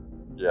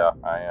 Yeah,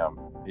 I am.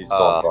 He's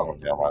still in front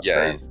of me on my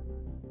screen. He's...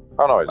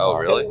 Oh, no, he's not.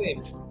 really?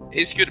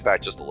 He scooted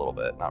back just a little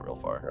bit, not real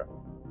far. Okay.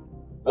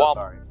 Womp.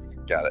 Sorry.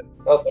 Got it.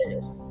 Oh, there it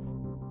goes.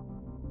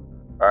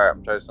 Alright,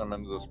 I'm chasing him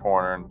into this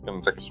corner and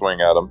gonna take a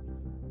swing at him.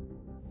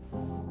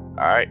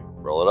 Alright,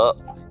 roll it up.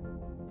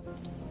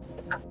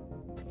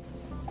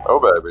 Oh,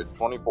 baby.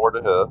 24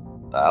 to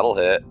hit. That'll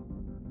hit.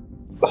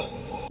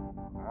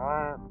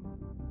 Alright.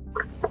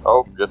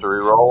 Oh, get to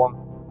re-roll him.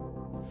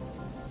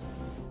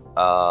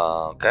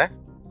 Okay.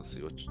 Let's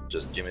see what.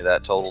 Just give me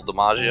that total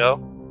DiMaggio.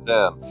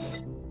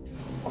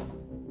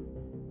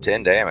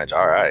 10 damage.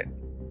 All right.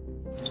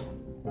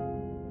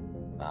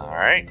 All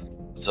right.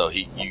 So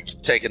you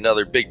take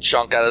another big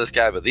chunk out of this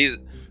guy, but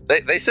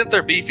they sent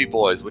their beefy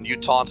boys when you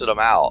taunted them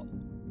out.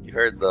 You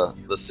heard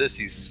the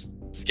sissies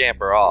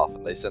scamper off,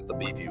 and they sent the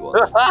beefy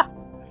ones.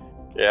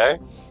 Okay.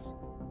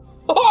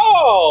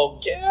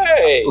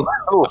 Okay.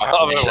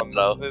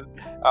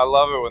 I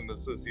love it when the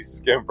sissies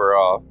scamper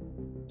off.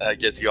 That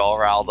gets you all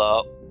riled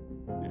up.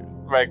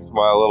 Makes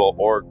my little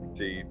orc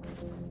teeth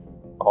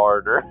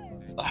harder.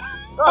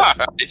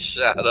 Alright,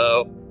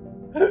 Shadow.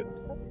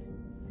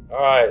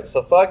 Alright,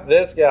 so fuck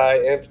this guy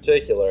in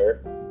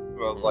particular.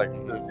 Smells like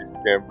sissy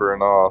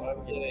scampering off.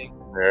 I'm getting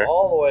There.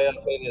 all the way up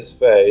in his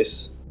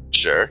face.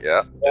 Sure,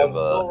 yeah. So I'm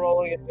still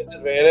rolling at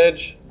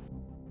disadvantage.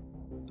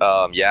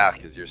 Yeah,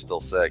 because you're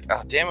still sick.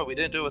 Oh, damn it, we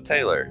didn't do it with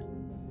Taylor.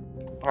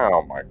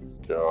 Oh my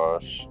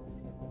gosh.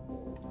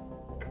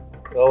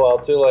 Oh well,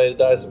 too late.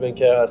 The dice have been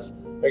cast.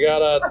 I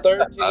got a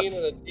 13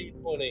 and a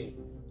D20.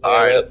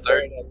 Alright, a Damn it.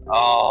 13.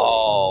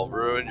 Oh,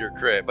 ruined your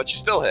crit. But you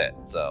still hit,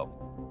 so.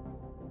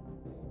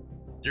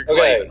 You're Okay.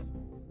 glaving him.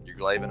 You're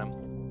glaving him.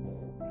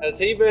 Has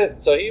he been?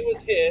 So he was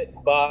hit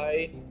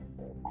by.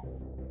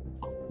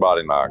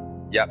 Body knock.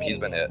 Yep, he's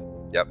been hit.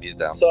 Yep, he's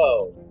down.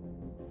 So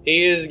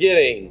he is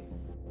getting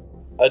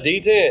a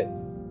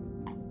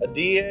D10, a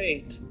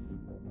D8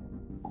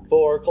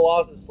 for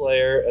Colossus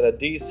Slayer, and a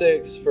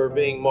D6 for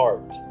being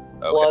marked.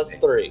 Plus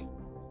 3.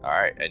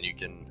 Alright, and you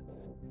can.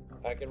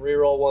 I can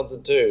reroll 1s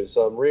and 2s,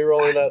 so I'm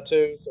rerolling that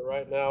 2. So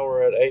right now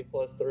we're at 8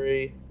 plus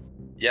 3.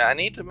 Yeah, I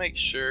need to make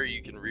sure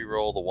you can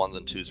reroll the 1s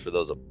and 2s for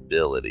those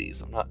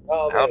abilities. I'm not.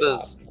 Oh, How there you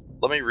does?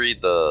 Let me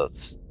read the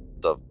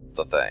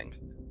thing.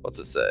 What's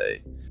it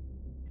say?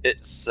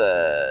 It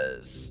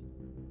says.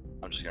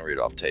 I'm just gonna read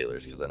it off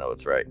Taylor's because I know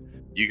it's right.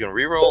 You can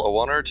reroll a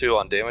 1 or a 2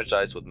 on damage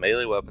dice with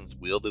melee weapons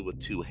wielded with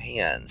 2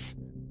 hands.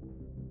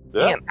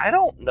 Yeah. Man, I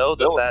don't know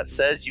that Still. that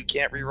says you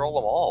can't reroll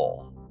them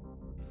all.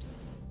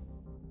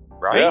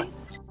 Right?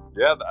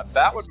 Yeah,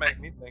 that would make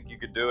me think you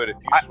could do it if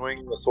you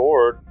swing the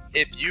sword.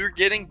 If you're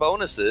getting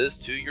bonuses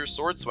to your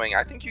sword swing,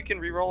 I think you can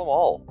reroll them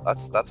all.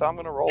 That's how I'm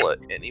gonna roll it.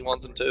 Any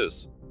 1s and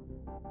 2s.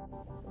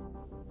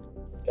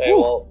 Okay,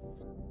 well.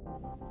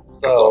 So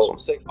That's awesome.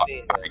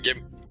 16. All right,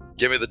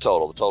 give me the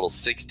total. The total's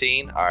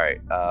 16. All right.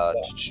 Hell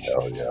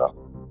yeah.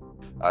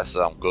 That's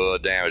some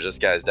good damage. This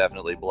guy's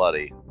definitely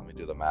bloody. Let me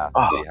do the math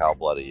and see how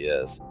bloody he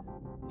is.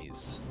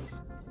 He's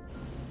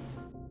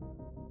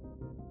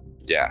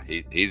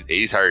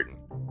hurting.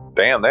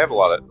 Damn, they have a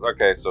lot of.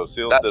 Okay, so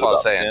Seals That's did what I about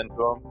was saying. 10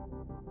 to them.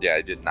 Yeah,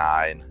 he did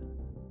 9.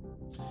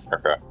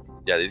 Okay.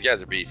 Yeah, these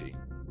guys are beefy.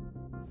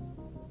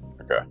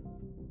 Okay.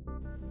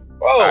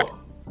 Oh! Alright.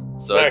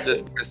 So it's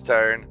this guy's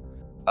turn.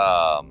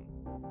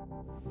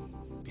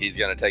 He's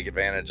gonna take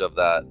advantage of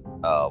that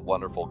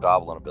wonderful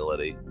goblin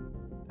ability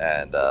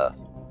and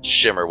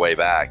shimmer way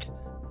back,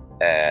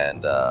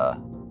 and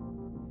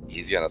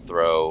he's gonna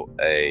throw one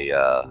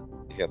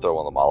of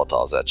the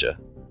Molotovs at you.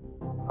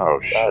 Oh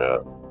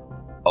shit.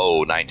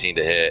 Oh, 19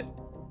 to hit.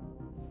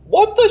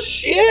 What the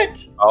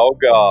shit? Oh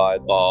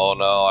god. Oh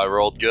no, I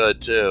rolled good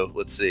too.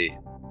 Let's see.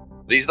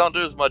 These don't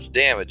do as much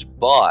damage,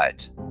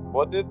 but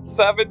What did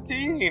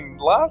 17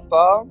 last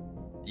time?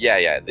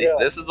 yeah.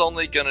 This is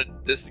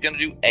gonna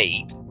do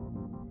 8.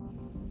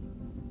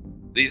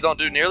 These don't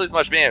do nearly as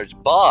much damage,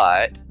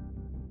 but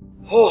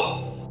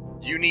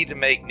you need to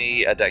make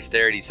me a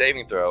dexterity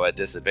saving throw at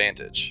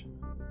disadvantage.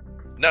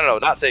 No,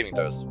 not saving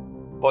throws.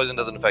 Poison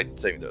doesn't affect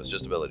saving throws,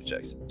 just ability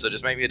checks. So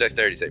just make me a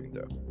dexterity saving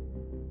throw.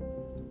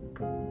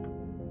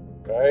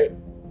 Alright.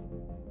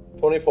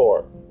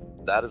 24.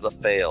 That is a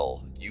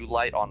fail. You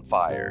light on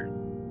fire.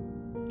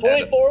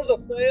 24 is a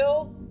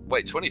fail?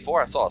 Wait,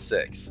 24? I saw a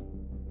 6.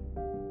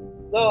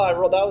 No,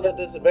 that was at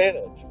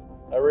disadvantage.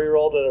 I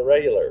re-rolled it at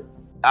regular.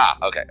 Ah,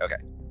 okay.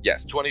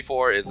 Yes,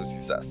 24 is a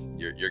success.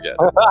 You're good.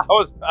 I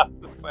was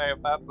about to say,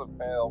 if that's a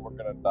fail, we're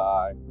gonna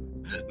die.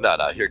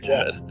 No, you're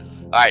good.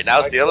 Alright, now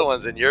it's the other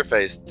one's in your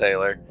face,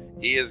 Taylor.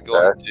 He is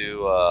going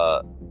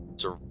to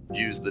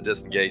use the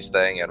disengage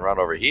thing and run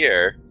over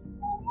here.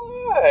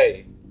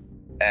 Hey!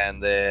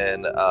 And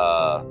then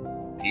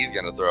he's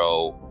gonna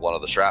throw one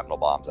of the shrapnel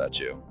bombs at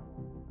you.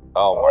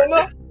 Oh my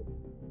god.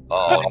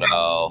 Oh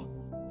no.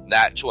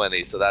 Nat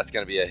 20, so that's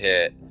gonna be a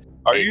hit.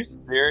 Are you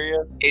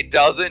serious? It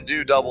doesn't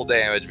do double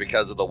damage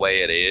because of the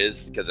way it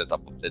is, because it's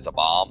a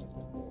bomb.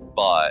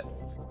 But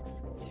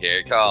here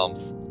it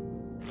comes.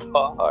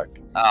 Fuck.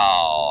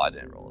 Oh, I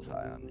didn't roll as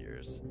high on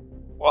yours.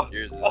 What?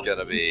 Yours is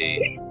gonna be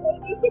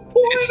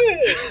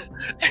Disappointed!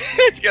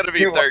 it's gonna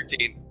be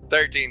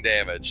 13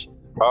 damage.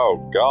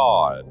 Oh,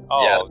 God.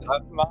 Oh, Yeah.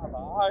 that's not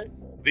high.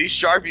 These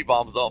Sharpie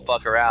bombs don't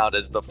fuck around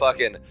as the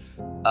fucking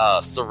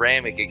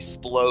ceramic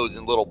explodes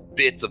in little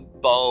bits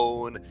of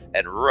bone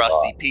and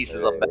rusty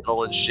pieces of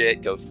metal and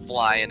shit go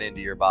flying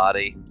into your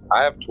body.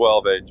 I have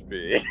 12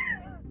 HP.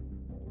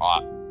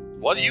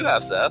 What do you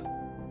have, Seth?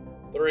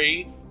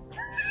 3.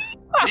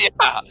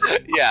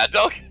 Yeah.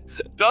 Don't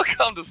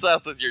come to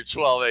Seth with your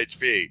 12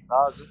 HP. I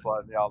was just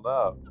letting y'all know.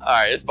 All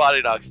right, it's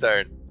Body Knock's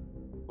turn.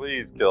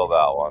 Please kill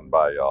that one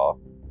by y'all.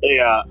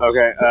 Yeah,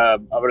 okay.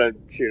 I'm gonna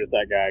shoot at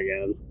that guy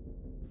again.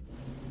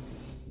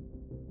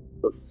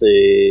 Let's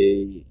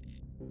see.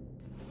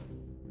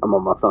 I'm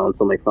on my phone,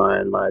 so let me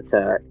find my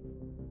attack.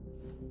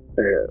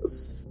 There it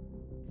is.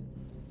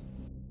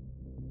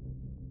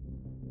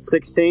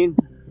 16.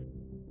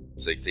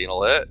 16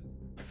 will hit.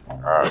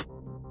 Alright.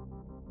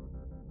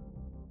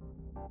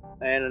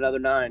 And another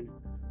 9.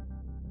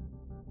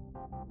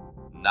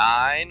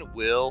 9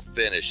 will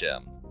finish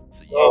him.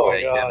 So you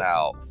take him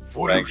out.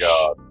 Thank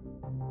God.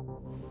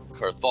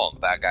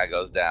 Kerthunk, that guy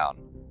goes down.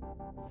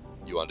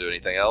 You want to do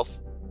anything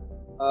else?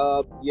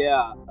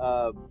 Yeah.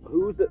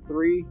 Who's at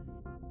 3?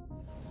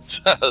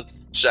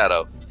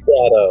 Shadow.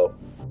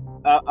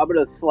 I'm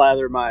gonna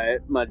slather my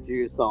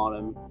juice on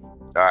him.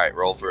 All right,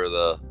 roll for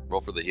the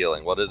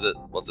healing. What is it?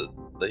 What's it?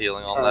 The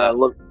healing on that?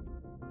 Look,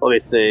 let me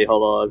see.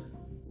 Hold on.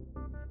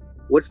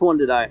 Which one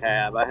did I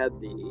have? I had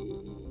the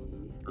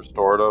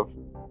Restorative.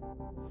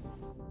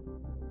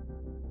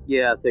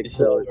 Yeah, I think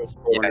so.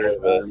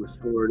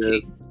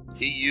 Restorative.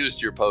 He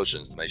used your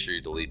potions to make sure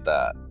you delete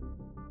that.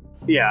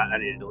 Yeah, I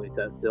need to delete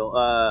that still.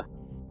 The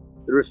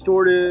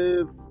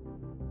restorative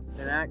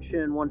in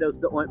action, 1 dose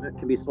of the ointment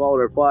can be swallowed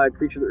or applied.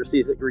 Creature that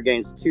receives it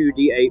regains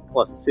 2d8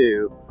 plus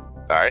 2.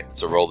 Alright,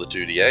 so roll the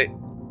 2d8.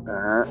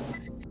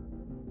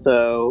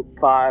 So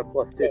 5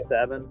 plus 2,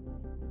 7.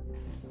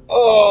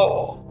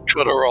 Oh!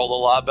 Could have rolled a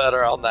lot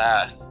better on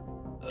that.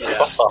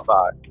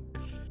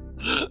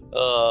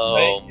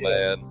 Oh,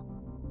 man.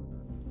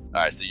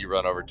 Alright, so you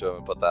run over to him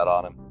and put that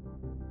on him.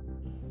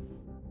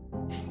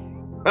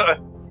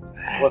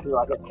 What's it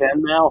like a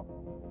 10 now?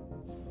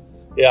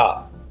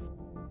 Yeah.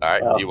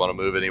 Alright, do you want to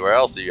move anywhere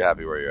else, or are you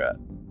happy where you're at?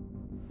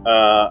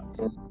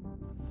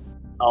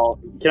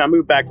 Can I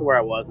move back to where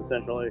I was,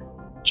 essentially?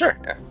 Sure,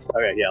 yeah.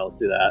 Okay, yeah, let's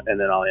do that, and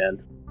then I'll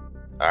end.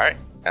 Alright,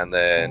 and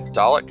then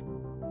Talik,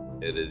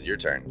 it is your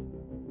turn.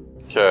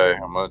 Okay,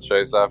 I'm gonna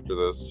chase after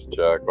this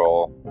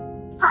jackal.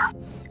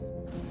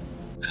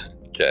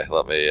 Okay,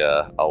 let me,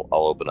 I'll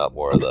open up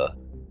more of the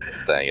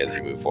thing as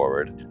you move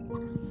forward.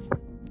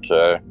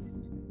 Okay.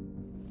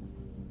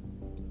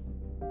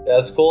 Yeah,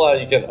 it's cool how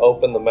you can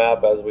open the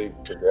map as we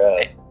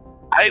progress.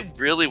 I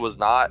really was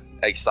not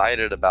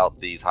excited about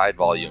these hide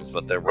volumes,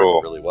 but they're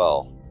working really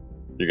well.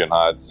 You can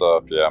hide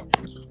stuff, yeah.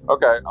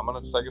 Okay, I'm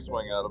gonna take a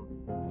swing at him.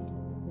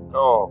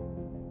 Oh,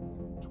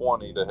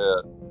 20 to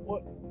hit.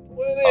 What?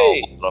 20?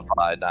 Oh,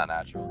 modified, not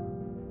natural.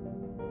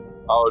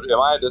 Oh, am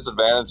I at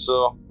disadvantage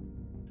still?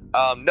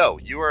 No,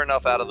 you are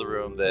enough out of the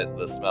room that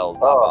the smell's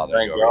not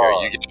bothering you over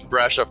here. You get a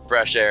brush of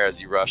fresh air as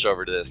you rush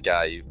over to this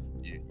guy. You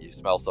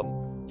smell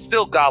some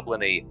still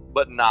goblin-y,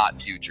 but not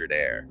putrid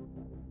air.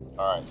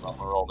 Alright, so I'm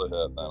gonna roll to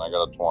hit then. I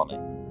got a 20.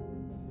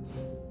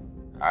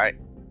 Alright.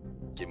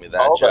 Give me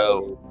that,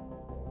 Joe.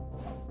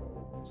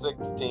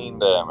 16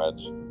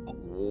 damage.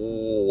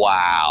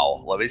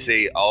 Wow. Let me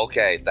see.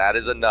 Okay, that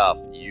is enough.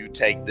 You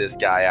take this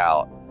guy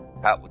out.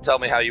 Tell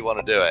me how you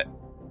want to do it.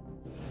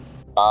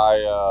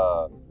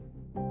 I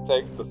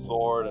take the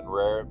sword and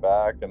rear it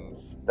back and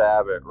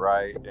stab it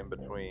right in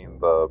between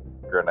the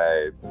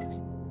grenades.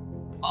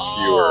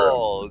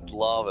 Oh,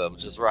 love him.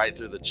 Just right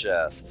through the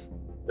chest.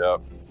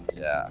 Yep.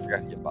 Yeah, I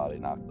forgot to get body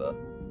knock the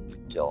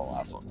kill on the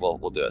last one.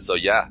 We'll do it. So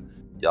yeah,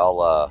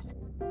 y'all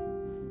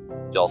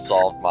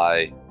solved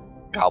my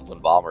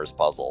Goblin Bombers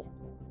puzzle.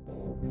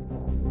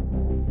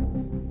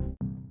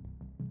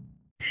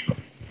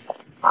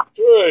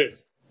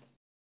 Jeez.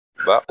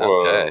 That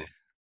was... Okay.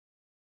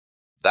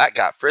 That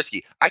got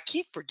frisky. I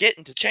keep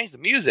forgetting to change the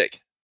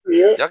music.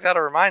 Yeah. Y'all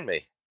gotta remind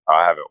me.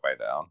 I have it way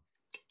down.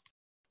 I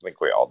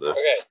think we all do.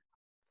 Okay.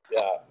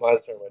 Yeah,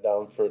 mine's turned way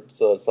down so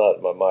it's not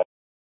in my mic.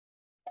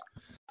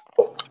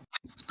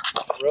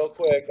 Real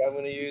quick, I'm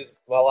going to use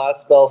my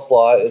last spell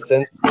slot. It's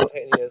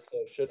instantaneous, so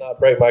it should not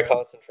break my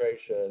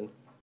concentration.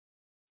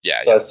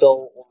 Yeah, So I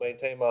still will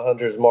maintain my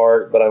Hunter's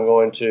Mark, but I'm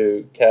going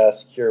to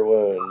cast Cure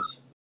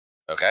Wounds.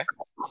 Okay.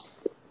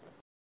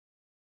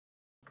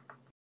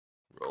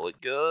 Roll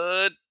it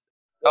good.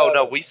 Oh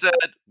no, we said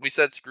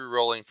screw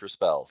rolling for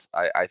spells.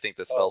 I think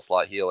the spell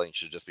slot healing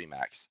should just be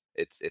max.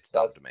 It's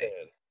dumb to me. 10.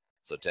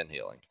 So 10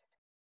 healing.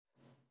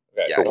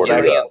 Okay. Yeah, So what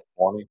healing. do you got?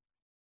 20?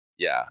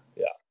 Yeah.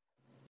 Yeah.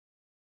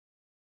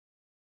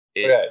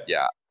 Okay.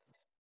 Yeah.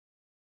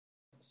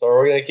 So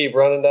are we going to keep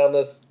running down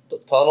this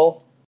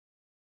tunnel?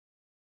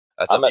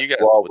 That's up to you guys.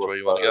 Which way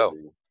you want to go?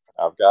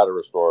 I've got a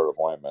restorative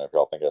appointment if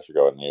y'all think I should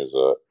go ahead and use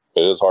it.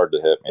 It is hard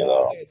to hit me,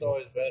 though. I think it's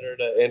always better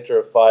to enter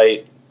a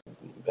fight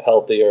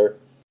healthier.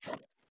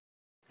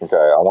 Okay,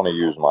 I want to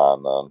use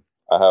mine then.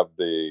 I have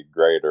the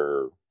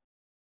greater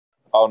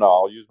Oh no,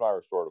 I'll use my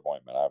restorative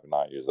ointment. I have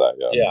not used that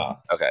yet. Yeah.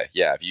 Okay,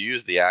 yeah. If you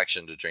use the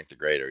action to drink the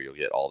greater, you'll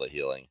get all the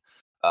healing.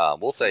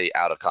 We'll say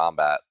out of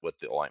combat with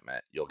the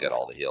ointment, you'll get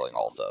all the healing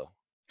also.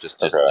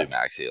 Just Okay. do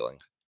max healing.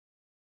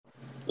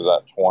 Is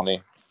that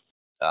 20?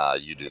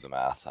 You do the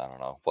math. I don't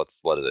know. What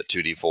is it?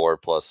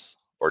 2d4 plus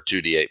or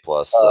 2d8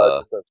 plus?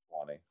 It's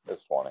 20.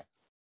 It's 20.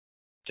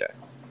 Okay.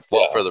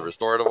 Well, Yeah. for the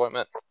restorative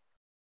ointment.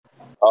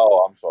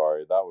 Oh, I'm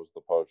sorry. That was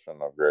the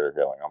potion of greater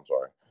healing. I'm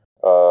sorry.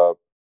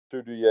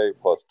 2d8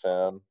 plus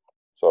 10,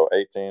 so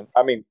 18.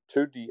 I mean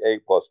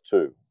 2d8 plus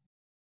 2.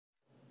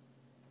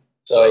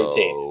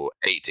 So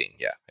 18.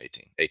 Yeah,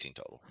 18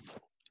 total.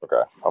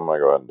 Okay, I'm gonna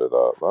go ahead and do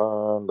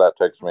that. That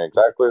takes me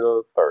exactly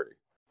to 30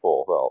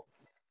 full health.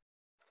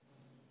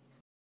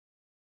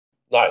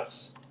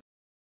 Nice.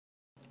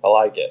 I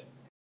like it.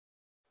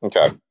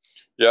 Okay.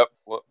 Yep.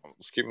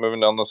 Let's keep moving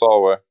down this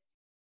hallway.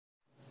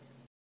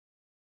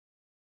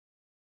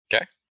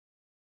 Okay.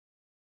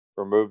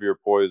 Remove your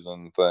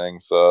poison thing,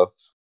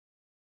 Seth.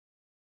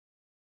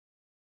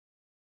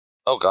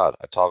 Oh God,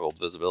 I toggled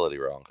visibility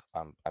wrong.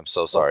 I'm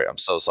so sorry. I'm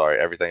so sorry.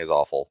 Everything is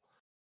awful.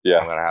 Yeah.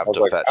 I'm gonna have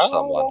to fetch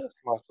someone. I lost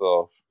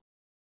myself.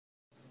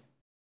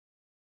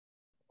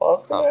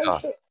 Lost Oh God.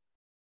 connection.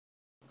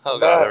 Oh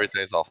God,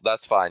 everything's awful.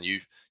 That's fine.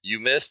 You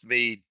missed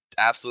me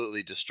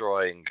absolutely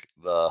destroying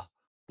the.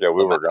 Yeah,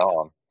 we the were map.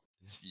 gone.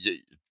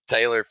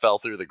 Taylor fell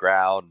through the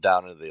ground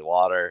down into the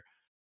water.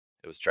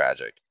 It was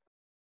tragic.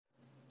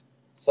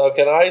 So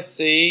can I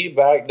see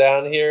back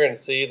down here and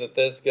see that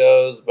this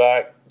goes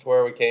back to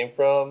where we came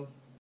from?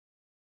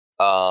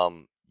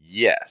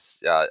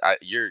 Yes.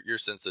 Your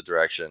sense of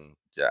direction.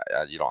 Yeah.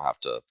 You don't have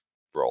to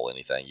roll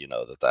anything. You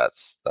know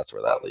that's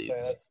where that leads.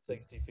 That's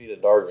 60 feet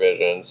of dark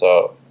vision.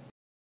 So.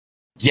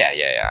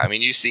 Yeah. I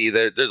mean, you see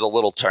there's a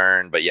little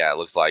turn, but yeah, it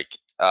looks like.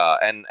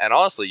 And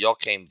honestly, y'all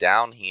came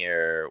down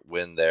here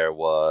when there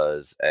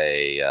was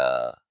it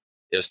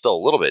was still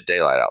a little bit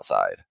daylight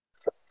outside.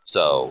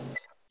 So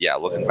yeah,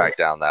 looking back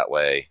down that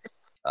way.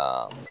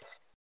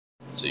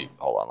 So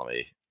hold on, let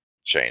me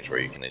change where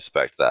you can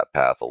inspect that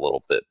path a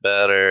little bit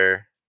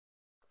better.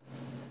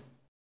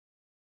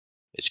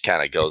 It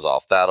kind of goes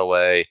off that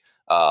way.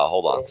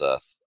 Hold on,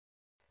 Seth.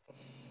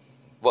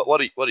 What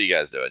are you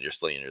guys doing? You're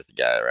slinging the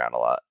guy around a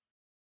lot.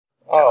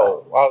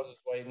 Oh, I was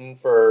just waiting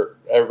for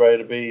everybody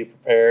to be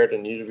prepared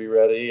and you to be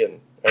ready and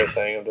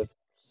everything. I'm just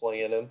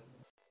slinging him.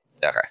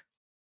 Okay.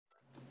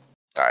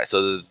 All right.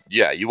 So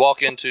you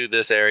walk into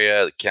this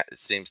area. It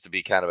seems to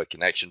be kind of a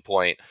connection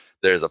point.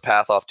 There's a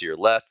path off to your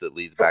left that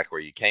leads back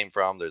where you came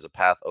from. There's a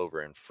path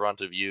over in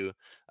front of you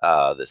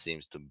that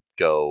seems to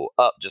go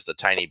up just a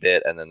tiny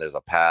bit, and then there's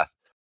a path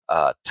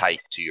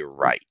tight to your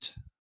right.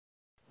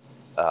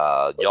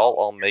 Y'all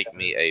all make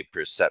me a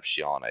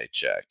perceptione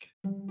check.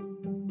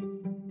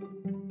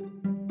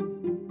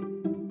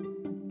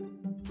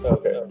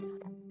 Okay.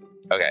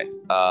 Okay.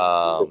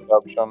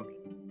 Perception.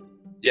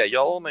 Yeah,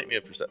 y'all all make me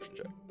a perception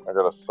check. I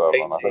got a 7.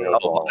 I think I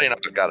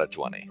I got a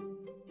 20.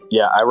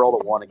 Yeah, I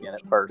rolled a 1 again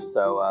at first,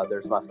 so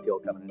there's my skill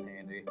coming in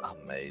handy.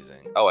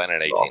 Amazing. Oh, and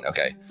an 18.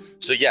 Okay.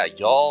 So yeah,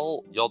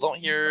 y'all don't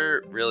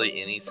hear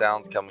really any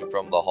sounds coming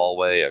from the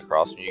hallway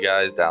across from you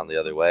guys down the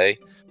other way.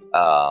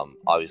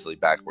 Obviously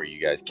back where you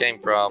guys came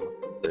from,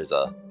 there's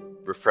a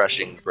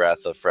refreshing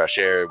breath of fresh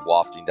air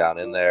wafting down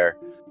in there.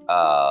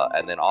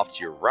 And then off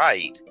to your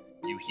right,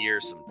 you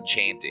hear some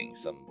chanting.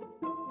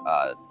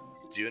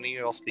 Do any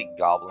of y'all speak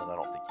Goblin? I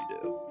don't think you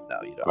do.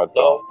 No, you don't. I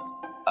don't.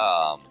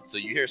 So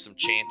you hear some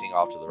chanting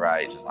off to the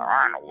right, just like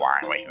I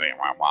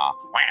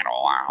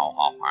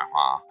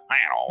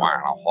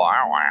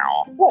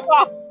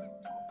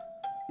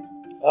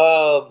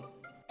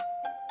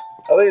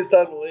think it's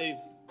time to leave.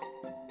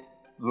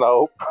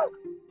 Nope.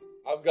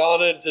 I've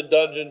gone into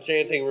dungeon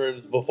chanting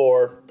rooms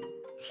before,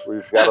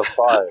 We've got to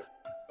fight.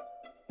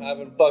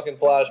 having fucking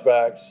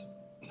flashbacks.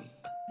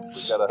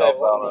 We've got to help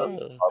out our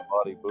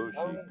buddy I'm Bushi.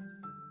 gonna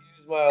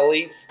use my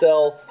elite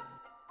stealth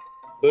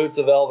boots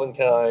of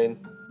Elvenkind.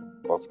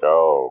 Let's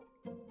go.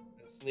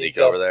 Sneak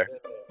over there.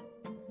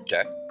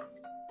 Okay.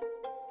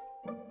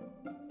 All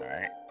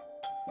right.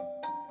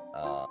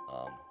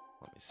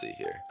 Let me see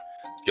here.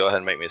 Go ahead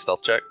and make me a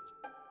stealth check.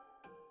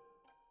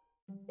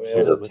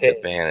 With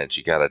advantage,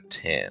 you got a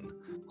 10.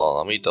 Well,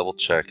 let me double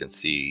check and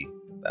see.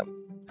 That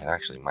it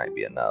actually might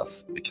be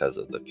enough because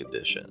of the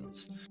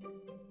conditions.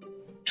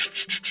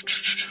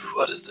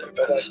 What is their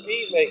best?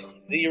 He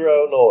makes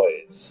zero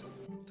noise.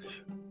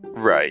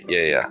 Right.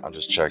 Yeah. I'm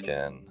just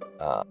checking.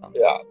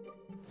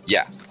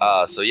 Yeah.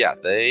 So yeah,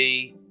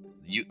 they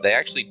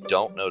actually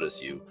don't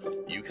notice you.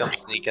 You come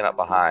sneaking up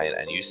behind,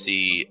 and you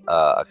see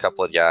a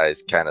couple of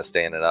guys kind of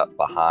standing up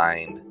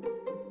behind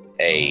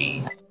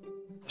a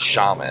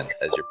shaman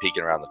as you're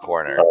peeking around the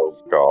corner. Oh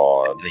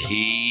God. And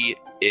he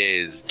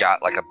is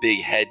got like a big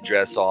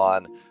headdress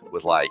on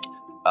with like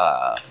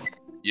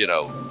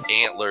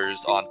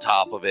antlers on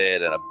top of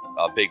it and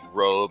a big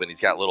robe, and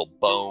he's got little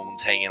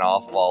bones hanging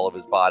off of all of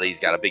his body. He's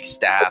got a big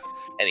staff,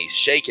 and he's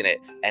shaking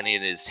it, and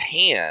in his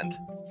hand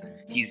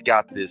he's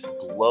got this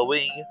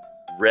glowing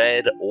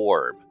red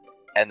orb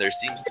and there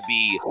seems to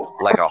be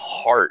like a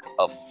heart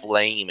of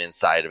flame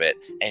inside of it,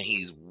 and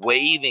he's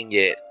waving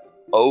it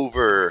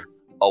over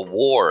a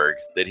warg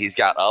that he's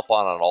got up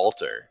on an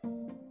altar.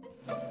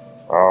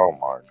 Oh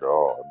my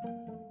god.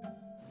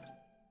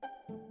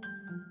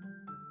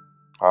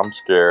 I'm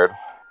scared.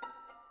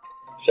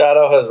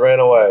 Shadow has ran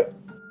away.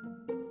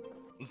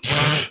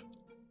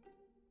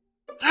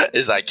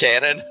 Is that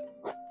canon?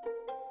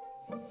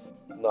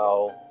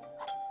 No.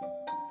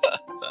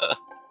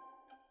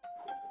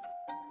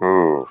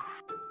 Ooh.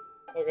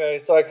 Okay,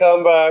 so I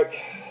come back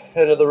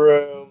into the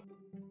room.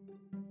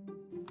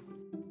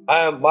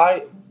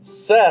 My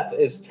Seth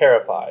is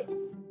terrified.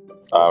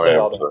 I Say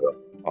am all that. too.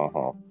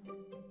 Uh-huh.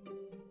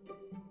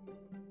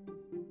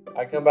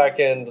 I come back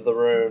into the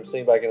room,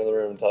 sneak back into the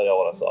room, and tell y'all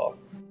what I saw.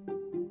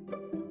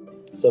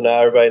 So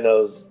now everybody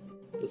knows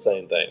the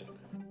same thing.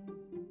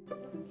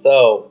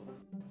 So,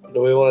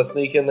 do we want to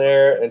sneak in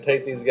there and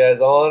take these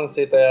guys on and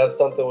see if they have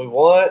something we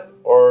want,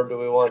 or do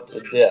we want to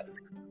dip?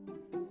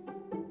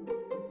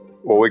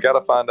 Well, we got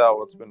to find out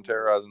what's been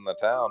terrorizing the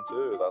town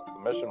too. That's the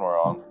mission we're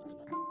on.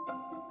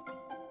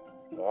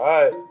 All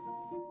right.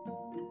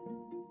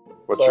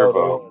 What's so your do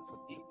we vote? want to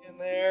sneak in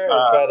there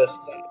and try to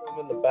stab them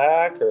in the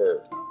back,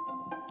 or?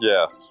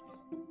 Yes.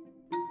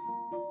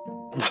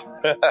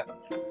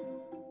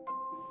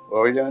 What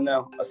are we doing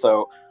now?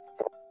 So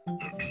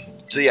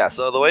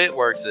So the way it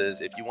works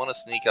is if you want to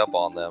sneak up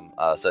on them,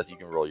 Seth, you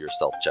can roll your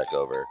stealth check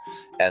over,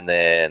 and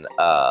then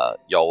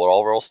y'all will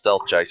all roll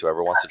stealth checks.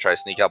 Whoever wants to try to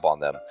sneak up on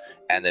them,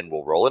 and then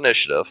we'll roll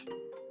initiative,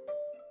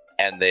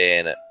 and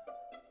then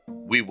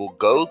we will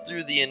go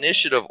through the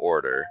initiative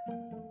order,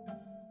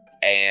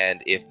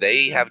 and if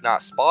they have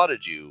not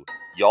spotted you,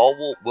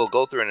 we'll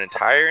go through an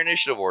entire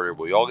initiative order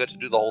where y'all get to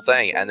do the whole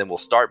thing, and then we'll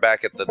start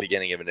back at the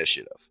beginning of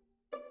initiative,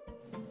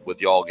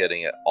 with y'all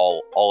getting it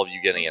all of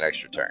you getting an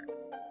extra turn.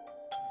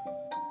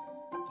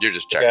 You're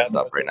just checking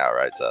stuff right now,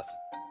 right, Seth?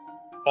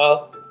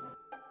 Well,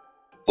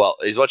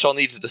 is what y'all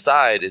need to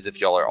decide is if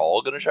y'all are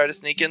all going to try to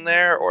sneak in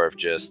there, or if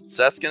just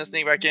Seth's going to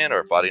sneak back in, or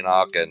if Buddy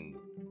Knock and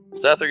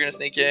Seth are going to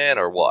sneak in,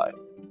 or what?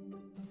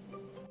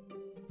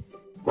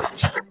 What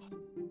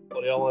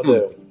do y'all want to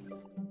do?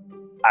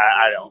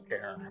 I don't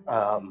care.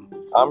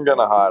 I'm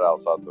gonna hide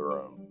outside the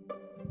room.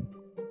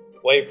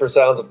 Wait for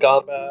sounds of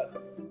combat.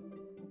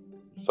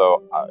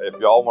 So if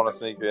y'all want to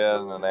sneak in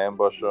and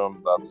ambush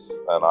them,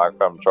 and I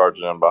come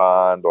charging in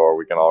behind, or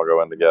we can all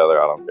go in together.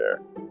 I don't care.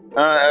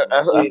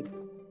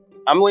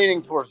 I'm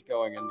leaning towards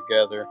going in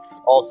together.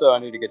 Also, I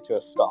need to get to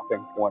a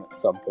stopping point at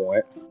some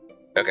point.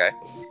 Okay.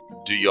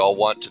 Do y'all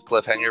want to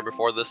cliffhanger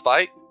before this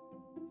fight?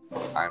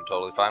 I'm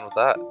totally fine with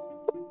that.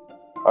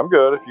 I'm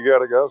good. If you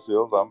gotta go,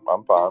 Seals,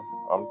 I'm fine.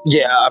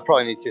 Yeah, I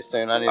probably need to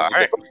soon. I need to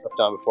get some stuff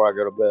done before I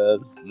go to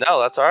bed.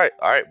 No, that's all right.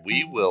 All right,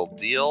 we will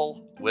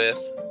deal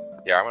with.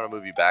 Yeah, I'm gonna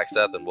move you back,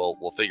 Seth, and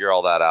we'll figure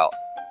all that out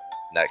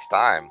next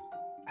time.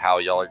 How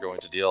y'all are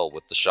going to deal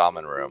with the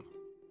shaman room?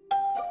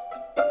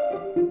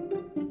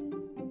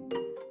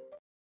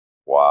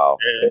 Wow.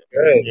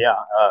 Yeah,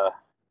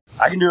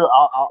 I can do it.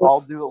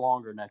 I'll do it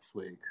longer next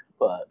week.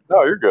 But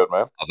no, you're good,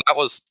 man. Oh, that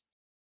was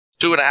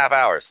 2.5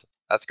 hours.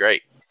 That's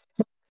great.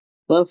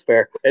 That's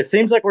fair. It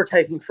seems like we're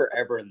taking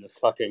forever in this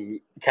fucking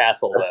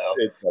castle,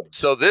 though.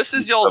 So this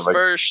is y'all's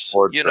first,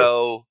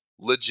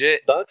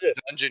 legit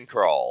dungeon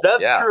crawl.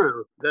 That's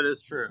true. That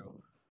is true.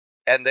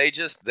 And they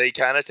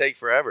kind of take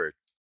forever.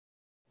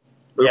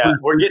 Yeah,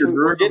 we're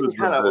getting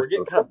kind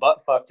of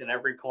butt fucked in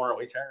every corner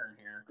we turn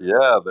here.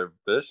 Yeah, they're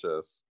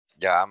vicious.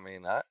 Yeah, I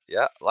mean,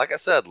 like I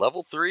said,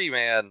 level 3,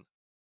 man.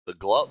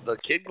 The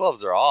kid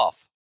gloves are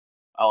off.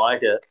 I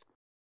like it.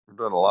 We're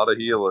doing a lot of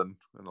healing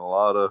and a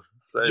lot of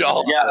saving.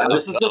 Yeah,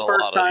 this is the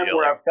first time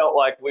where I felt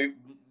like we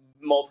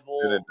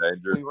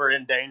were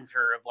in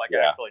danger of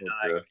actually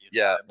dying.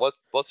 Yeah,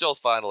 what's y'all's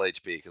final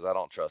HP? Because I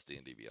don't trust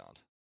D&D Beyond.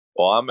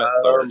 Well, I'm at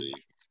 30.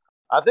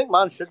 I think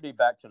mine should be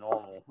back to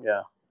normal.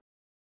 Yeah.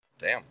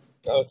 Damn.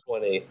 Oh,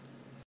 20.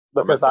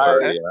 Because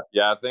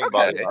I think.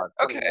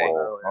 Okay.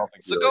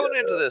 So going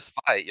into this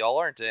fight, y'all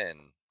aren't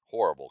in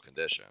horrible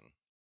condition.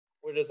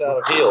 We're just out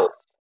of heals.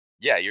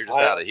 Yeah, you're just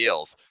out of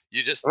heals.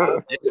 You just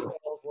spells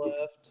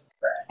left.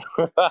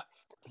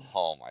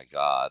 Oh my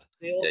god.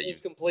 Seals is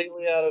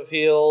completely out of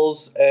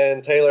heals,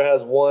 and Taylor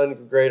has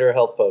 1 greater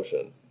health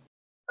potion.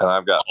 And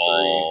I've got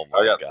 3.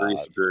 I got 3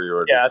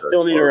 superiority. Yeah, I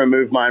still need to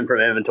remove mine from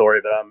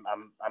inventory, but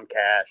I'm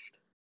cashed.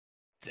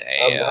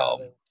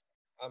 Damn.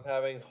 I'm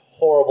having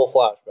horrible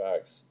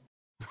flashbacks.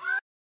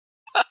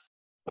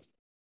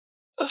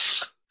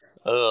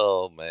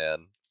 Oh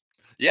man.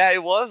 Yeah,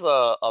 it was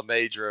a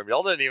mage room.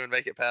 Y'all didn't even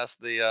make it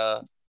past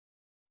the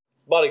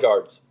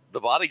bodyguards. The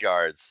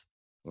bodyguards.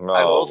 Oh,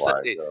 I will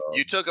say,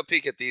 you took a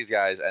peek at these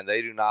guys, and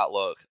they do not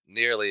look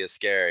nearly as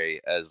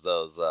scary as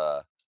those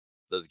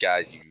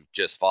guys you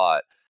just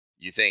fought.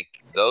 You think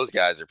those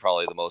guys are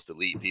probably the most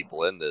elite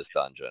people in this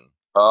dungeon.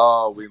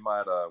 Oh, we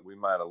might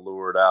have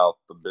lured out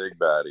the big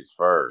baddies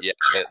first. Yeah,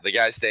 the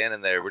guys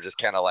standing there were just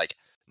kind of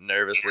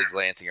nervously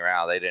glancing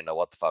around. They didn't know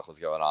what the fuck was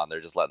going on. They're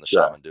just letting the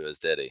shaman do his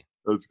ditty.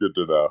 That's good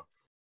to know.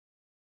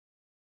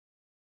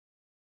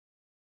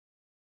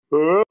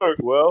 All right,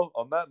 well,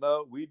 on that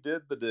note, we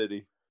did the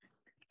ditty.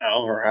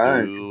 All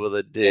right. Do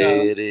the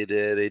diddy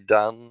diddy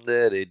dum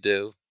diddy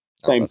do.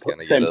 Same, That's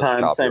gonna same get us time,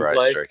 same copyright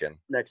place. stricken.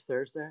 Next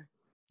Thursday.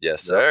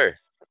 Yes, sir.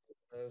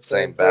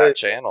 Same bat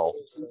channel.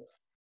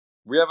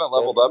 We haven't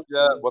leveled up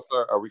yet.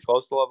 Are we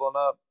close to leveling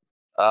up?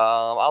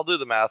 I'll do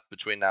the math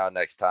between now and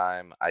next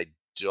time. I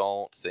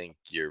don't think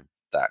you're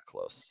that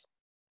close.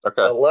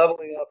 Okay.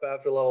 Leveling up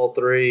after level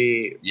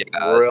 3. Yeah,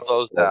 really it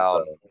slows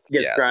down.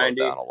 Gets It grindy.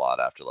 slows down a lot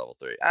after level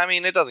 3. I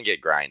mean, it doesn't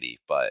get grindy,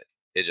 but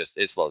it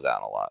slows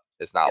down a lot.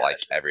 It's not like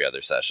every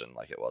other session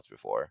like it was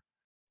before.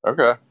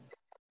 Okay.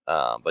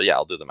 But yeah,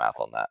 I'll do the math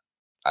on that.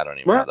 I don't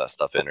even have that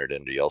stuff entered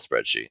into your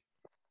spreadsheet.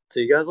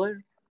 See you guys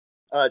later.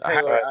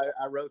 Taylor, Right.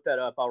 I wrote that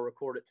up. I'll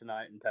record it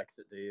tonight and text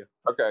it to you.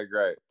 Okay,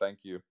 great. Thank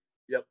you.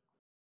 Yep.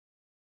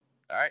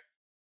 All right.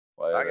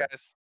 Later. Bye,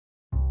 guys.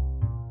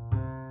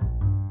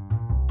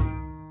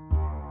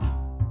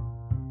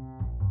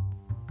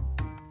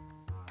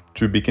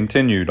 To be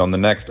continued on the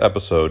next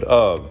episode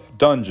of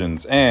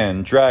Dungeons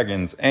and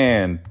Dragons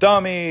and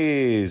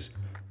Dummies.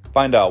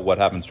 Find out what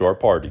happens to our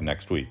party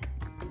next week.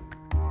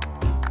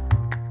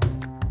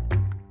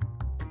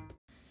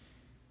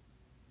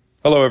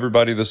 Hello,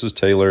 everybody. This is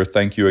Taylor.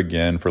 Thank you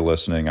again for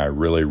listening. I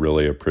really,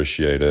 really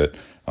appreciate it.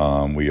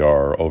 We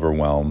are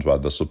overwhelmed by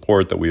the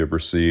support that we have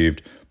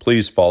received.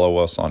 Please follow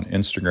us on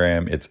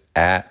Instagram. It's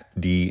at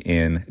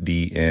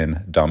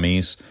DNDN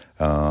Dummies.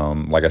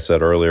 Like I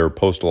said earlier,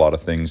 post a lot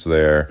of things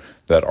there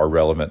that are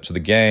relevant to the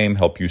game,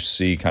 help you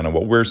see kind of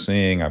what we're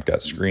seeing. I've got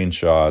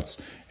screenshots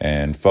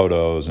and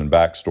photos and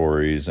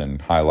backstories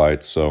and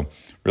highlights. So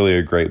really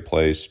a great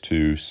place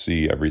to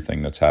see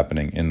everything that's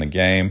happening in the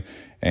game.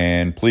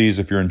 And please,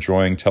 if you're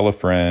enjoying, tell a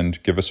friend,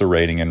 give us a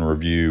rating and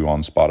review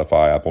on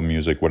Spotify, Apple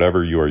Music,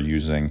 whatever you are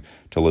using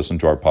to listen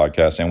to our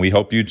podcast. And we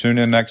hope you tune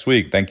in next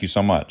week. Thank you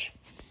so much.